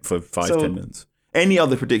football for 5 So- 10 minutes. Any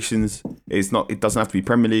other predictions? It doesn't have to be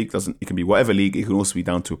Premier League. It can be whatever league. It can also be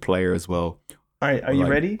down to a player as well. All right, are you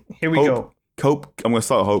ready? Here we go. Hope. I'm going to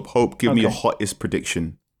start with Hope. Give me your Okay. hottest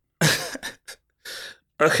prediction.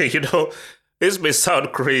 Okay, this may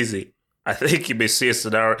sound crazy. I think you may see a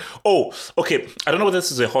scenario. Oh, okay. I don't know if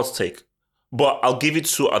this is a hot take, but I'll give you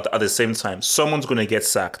 2 at the same time. Someone's going to get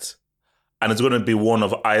sacked, and it's going to be one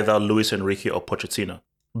of either Luis Enrique or Pochettino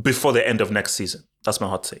before the end of next season. That's my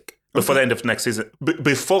hot take. Before the end of next season.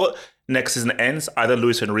 Before next season ends, either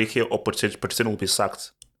Luis Enrique or Pochettino will be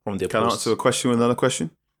sacked from their Can I posts. answer a question with another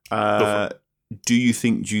question? Do you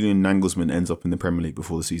think Julian Nagelsmann ends up in the Premier League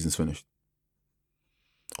before the season's finished?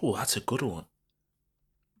 Oh, that's a good one.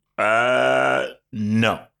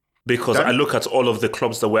 No. Because Okay. I look at all of the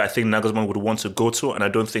clubs that where I think Nagelsmann would want to go to, and I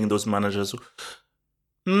don't think those managers...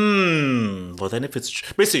 But then if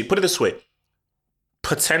it's... Basically, put it this way.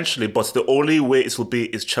 Potentially, but the only way it will be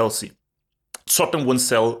is Chelsea. Tottenham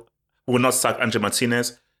will not sack Angel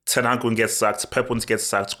Martinez. Ten Hag won't get sacked. Pep won't get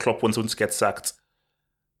sacked. Klopp won't get sacked.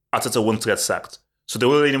 Arteta won't get sacked. So the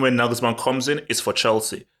only way Nagelsmann comes in is for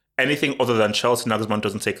Chelsea. Anything other than Chelsea, Nagelsmann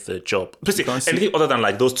doesn't take the job. Basically, anything other than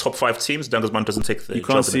like those top 5 teams, Nagelsmann doesn't take the You job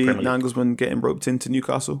can't in see the Premier League. Nagelsmann getting roped into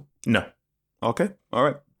Newcastle? No. Okay. All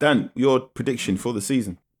right. Dan, your prediction for the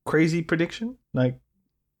season. Crazy prediction, like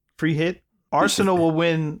free hit. Arsenal will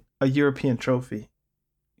win a European trophy,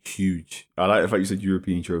 Huge. I like the fact you said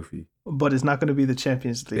European trophy. but it's not going to be the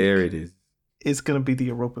Champions League. There it is. It's going to be the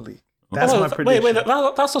Europa League. That's my Wait, prediction.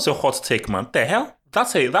 that's not a hot take, man. The hell?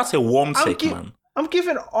 That's a warm take, man. I'm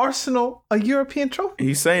giving Arsenal a European trophy.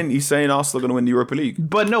 He's saying Arsenal are going to win the Europa League.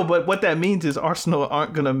 But what that means is Arsenal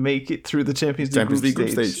aren't going to make it through the Champions League group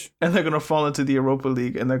stage, and they're going to fall into the Europa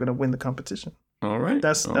League, and they're going to win the competition. All right.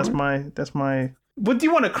 That's All right. my. What do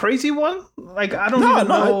you want, a crazy one? Like I don't even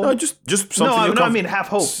know. No, just something. I mean have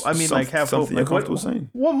hope. I mean like have hope. Something Like, you're comfortable saying.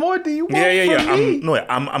 what more do you want Yeah. from me?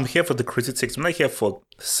 I'm here for the crazy takes. I'm not here for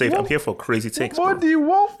safe. I'm here for crazy takes. What more Bro. do you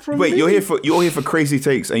want from me? Wait, you're here for crazy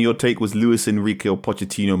takes, and your take was Luis Enrique or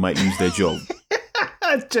Pochettino might lose their job.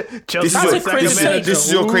 Chelsea. This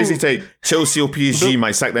is your crazy take. Chelsea or PSG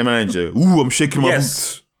might sack their manager. Ooh, I'm shaking my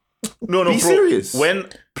Yes. boots. No, Be bro. serious.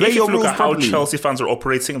 Play If your you look rules at how properly. Chelsea fans are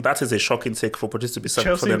operating, that is a shocking take for Pochettino to be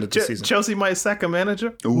sacked for the end of the season. Chelsea might sack a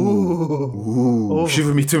manager. Ooh,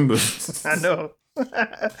 shiver me timbers. I know.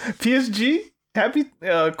 PSG, happy,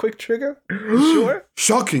 quick trigger. You sure?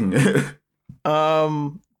 Shocking.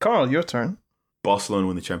 Carl, your turn. Barcelona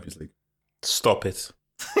win the Champions League. Stop it.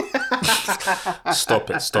 Stop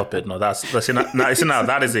it. No,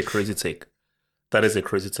 that is a crazy take. That is a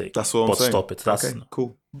crazy take. That's what I'm but saying. Stop it. That's okay,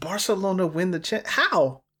 cool. Barcelona win the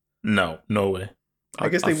How? no way. I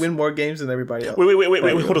guess they win more games than everybody else. Wait.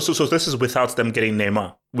 Hold on. So this is without them getting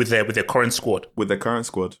Neymar with their current squad. With the current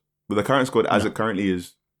squad, as it currently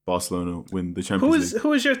is, Barcelona win the Champions League.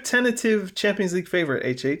 Who is your tentative Champions League favorite?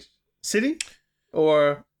 HH City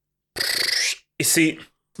or You see,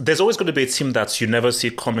 there's always going to be a team that you never see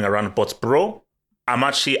coming around. But bro,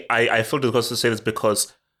 I feel disgusted to say this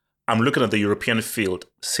because I'm looking at the European field.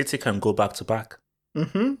 City can go back to back.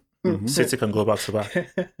 City can go back to back.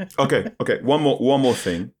 Okay. One more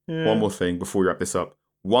thing. Yeah. One more thing before we wrap this up.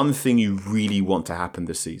 One thing you really want to happen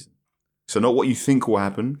this season. So not what you think will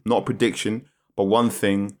happen, not a prediction, but one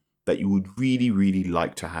thing that you would really, really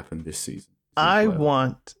like to happen this season. I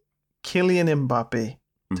want Kylian Mbappe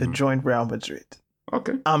to join Real Madrid.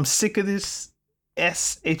 Okay. I'm sick of this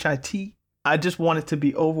SHIT. I just want it to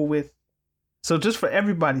be over with. So just for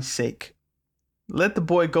everybody's sake, Let the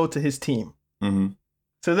boy go to his team. Mm-hmm.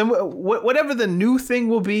 So then, whatever the new thing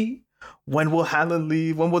will be, when will Haaland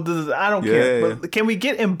leave? When will this? I don't care. Yeah. But can we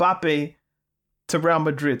get Mbappe to Real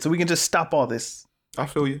Madrid so we can just stop all this? I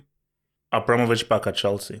feel you. Abramovich back at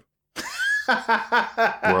Chelsea.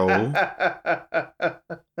 Bro.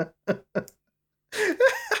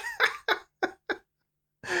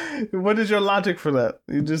 What is your logic for that?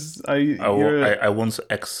 You just are you? I won't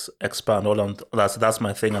expand. All on that's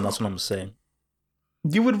my thing, and that's what I'm saying.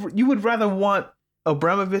 You would rather want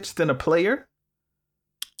Abramovich than a player?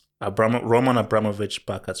 Roman Abramovich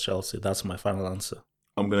back at Chelsea. That's my final answer.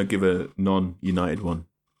 I'm going to give a non-United one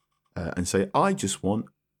and say I just want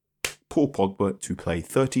Paul Pogba to play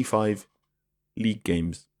 35 league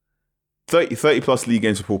games. 30 plus league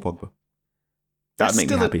games for Paul Pogba. That'd make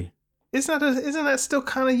me happy. Isn't that still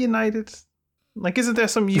kind of United? Like, isn't there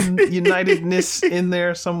some Unitedness in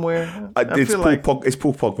there somewhere? It's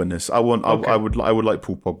Paul Pogba-ness. I would like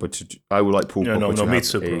Paul Pogba to. I would like Paul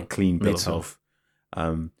Pogba to have a clean bill of health.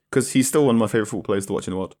 Because he's still one of my favorite football players to watch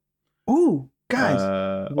in the world. Ooh, guys!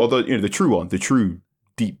 Although the true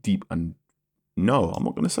deep, and no, I'm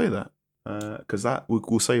not going to say that because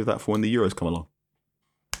we'll save that for when the Euros come along.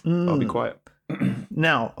 I'll be quiet.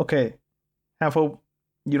 Now, okay, have hope.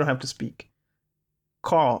 You don't have to speak.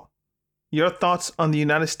 Carl, your thoughts on the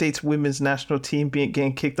United States women's national team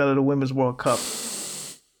getting kicked out of the Women's World Cup?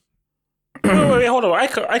 Wait, hold on.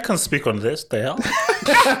 I can speak on this. The hell?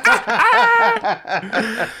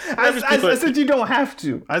 I said you don't have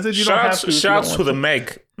to. I said you don't have to. Shout out to the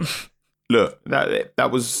Meg. Look,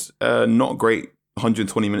 that was not great.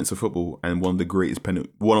 120 minutes of football and one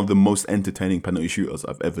of the most entertaining penalty shooters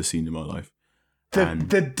I've ever seen in my life.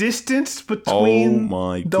 The distance between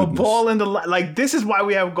the ball and the this is why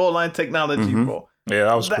we have goal line technology, bro. Yeah,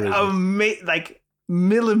 that was crazy. Like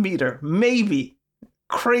millimeter, maybe.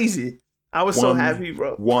 Crazy. I was so happy,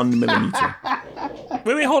 bro. 1 millimeter.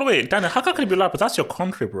 Wait, hold on, Daniel. How can it be like? But that's your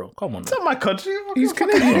country, bro. Come on. It's not my country. He's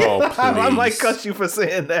Canadian. Oh, please. I might cut you for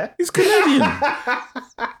saying that. He's Canadian.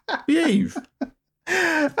 Behave.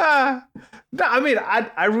 No, I mean,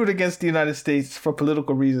 I root against the United States for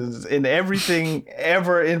political reasons in everything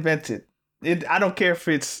ever invented. I don't care if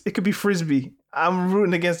it could be Frisbee. I'm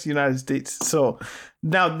rooting against the United States. So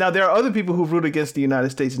now there are other people who root against the United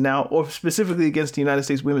States now, or specifically against the United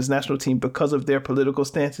States women's national team because of their political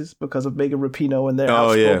stances, because of Megan Rapinoe and their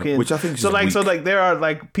outspoken. Yeah. Which I think is weak. There are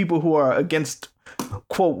like people who are against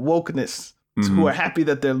quote wokeness who are happy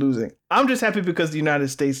that they're losing. I'm just happy because the United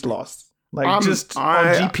States lost. On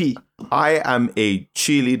GP. I am a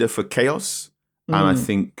cheerleader for chaos, and I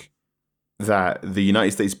think that the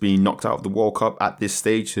United States being knocked out of the World Cup at this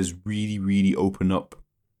stage has really, really opened up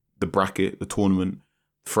the bracket, the tournament.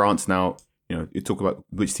 France now, you talk about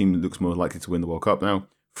which team looks more likely to win the World Cup now.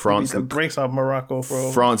 France breaks off Morocco,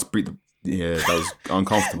 bro. France beat that was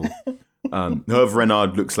uncomfortable. Hervé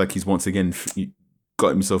Renard looks like he's once again got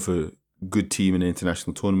himself a good team in an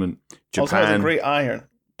international tournament. Japan also has a great iron.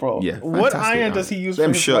 Bro, yeah, what iron does he use for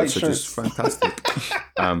them his shirts? white Are just fantastic.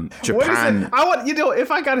 Japan. What is it? I want if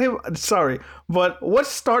I got him. Sorry, but what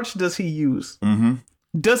starch does he use? Mm-hmm.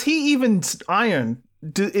 Does he even iron?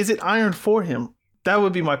 Is it ironed for him? That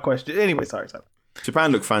would be my question. Anyway, sorry.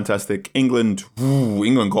 Japan looked fantastic. England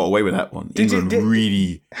got away with that one.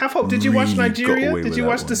 Really. Half hope. Did you watch Nigeria? Did you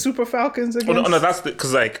watch the Super Falcons again? Oh, no, that's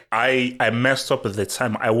because I messed up at the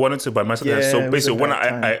time. I wanted to, but I messed up. Yeah, so basically, when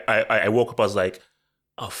I woke up, I was like,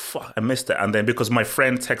 oh fuck, I missed it. And then because my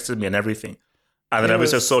friend texted me and everything, and then I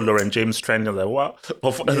just saw Lauren James trending, I was like, wow.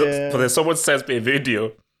 But then someone sent me a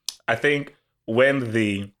video. I think when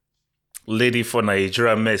the lady for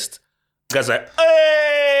Nigeria missed, the guy's like,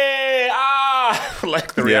 hey,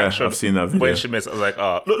 like the reaction. I've seen that video. When she missed, I was like,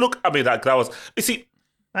 oh, look, I mean, that was, you see.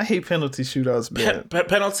 I hate penalty shootouts, man.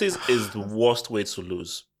 Penalties is the worst way to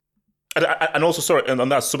lose. And also, sorry, and on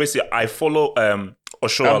that, so basically, I follow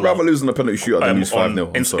Oshoala. I'd rather lose on a penalty shootout than lose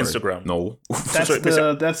 5-0. Instagram. No.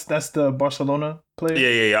 That's the Barcelona player?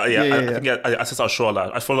 Yeah. I think I said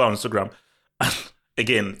Oshoala. I follow her on Instagram.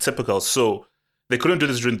 Again, typical. So they couldn't do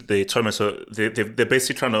this during the tournament, so they're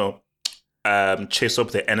basically trying to chase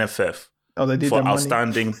up the NFF for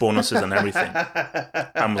outstanding bonuses and everything.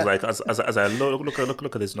 I was like, as I look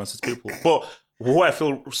at these nonsense people. But who I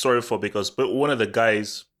feel sorry for, because one of the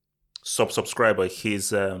guys, subscriber,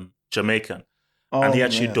 he's Jamaican, and he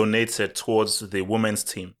actually donated towards the women's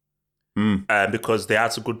team because they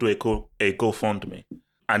had to go do a GoFundMe,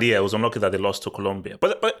 and it was unlucky that they lost to Colombia.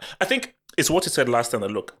 But I think it's what you said last time, that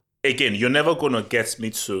look, again, you're never gonna get me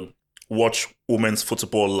to watch women's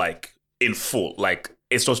football like in full, like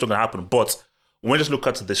it's just not gonna happen. But when you just look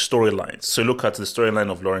at the storylines, so look at the storyline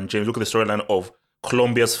of Lauren James, look at the storyline of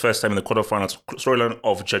Colombia's first time in the quarterfinals, storyline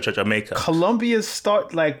of Jamaica. Colombia's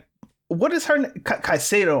start, like, what is her name?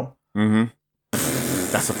 Caicedo. Mm-hmm.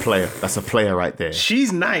 That's a player. That's a player right there.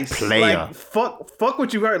 She's nice. Player. Like, fuck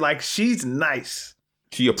what you heard. Like, she's nice.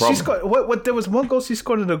 She a problem. She scored, what? There was one goal she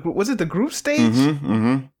scored in the group. Was it the group stage? Mm-hmm.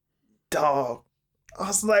 Mm-hmm. Dog. I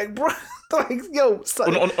was like, bro, like, yo,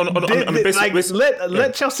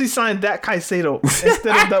 let Chelsea sign that Caicedo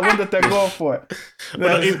instead of the one that they're going for.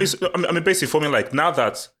 Basically, for me, like, now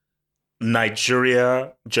that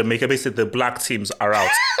Nigeria, Jamaica, basically the black teams are out.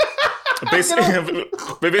 Basically,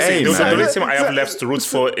 the only team I have left to root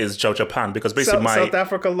for is Japan, because basically South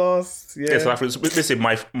Africa lost. Yeah, South Africa. Basically,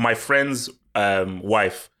 my friend's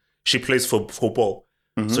wife, she plays for football.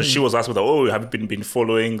 Mm-hmm. So she was asking, have you been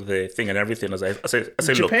following the thing and everything? I said,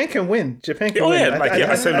 Japan can win. Japan can win.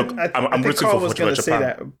 Yeah, I said, look, I'm rooting for Japan. Say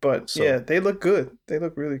that, but so, yeah, they look good. They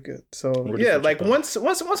look really good. So yeah, like Japan.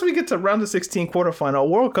 once we get to round of 16 quarterfinal,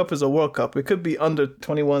 World Cup is a World Cup. It could be under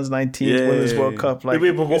 21s, 19s Women's World Cup. Like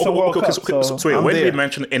it's a World Cup. So wait, when we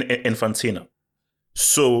mentioned Infantino,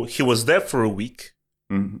 so he was there for a week.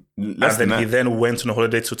 Mm-hmm. And then he then went on a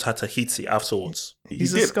holiday to Tahiti afterwards.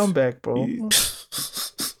 He's a scumbag, bro.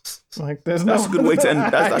 Like, that's a good way to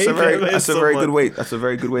end. That's a very good way. That's a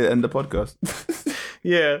very good way to end the podcast.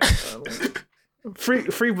 Yeah,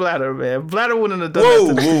 free Blatter, man. Blatter wouldn't have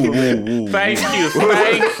done that. Whoa. Thank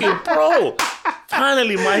you, bro.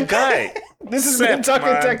 Finally, my guy. This is the Talking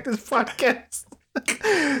Tactics podcast.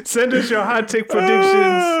 Send us your hot take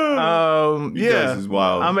predictions. This is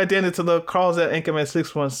wild. I'm at Danny Taluk. Carl's at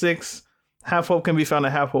Anchorman616. Half Hope can be found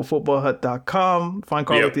at halfhopefootballhut.com. Find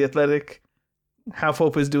Carl at The Athletic. Half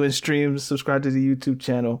Hope is doing streams. Subscribe to the YouTube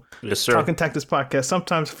channel. Yes, sir. Talking Tactics podcast.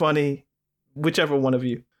 Sometimes funny, whichever one of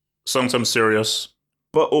you. Sometimes serious,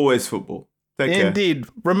 but always football. Take care. Indeed.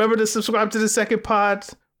 Remember to subscribe to the second pod.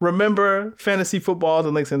 Remember fantasy football.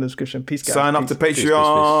 The links in the description. Peace, guys. Sign up to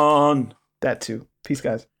Patreon. Peace. That too. Peace,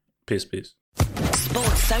 guys. Peace.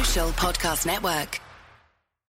 Sports Social Podcast Network.